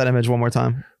tell us about that image one more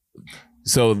time.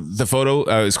 So the photo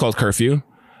is called Curfew.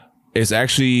 It's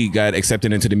actually got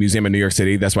accepted into the museum in New York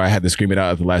City. That's why I had to scream it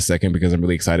out at the last second because I'm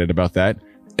really excited about that.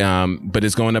 But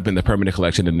it's going up in the permanent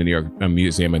collection in the New York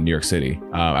Museum in New York City.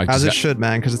 As it should,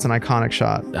 man, because it's an iconic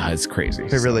shot. It's crazy.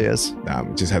 It really is.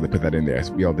 Just had to put that in there.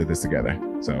 We all did this together.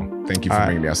 So thank you for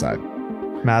bringing me outside.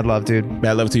 Mad love, dude.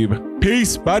 Mad love to you.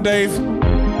 Peace. Bye, Dave.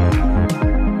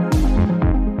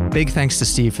 Big thanks to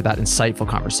Steve for that insightful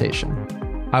conversation.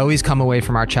 I always come away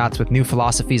from our chats with new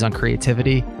philosophies on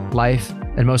creativity, life,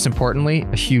 and most importantly,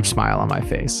 a huge smile on my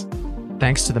face.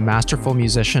 Thanks to the masterful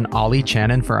musician Ollie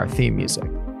Channon for our theme music.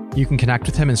 You can connect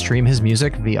with him and stream his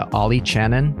music via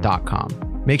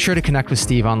olliechannon.com. Make sure to connect with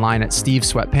Steve online at Steve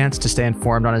Sweatpants to stay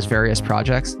informed on his various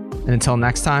projects. And until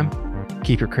next time,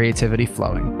 keep your creativity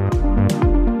flowing.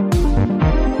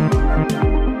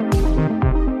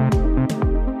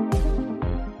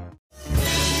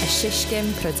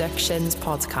 Shishkin Productions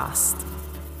podcast.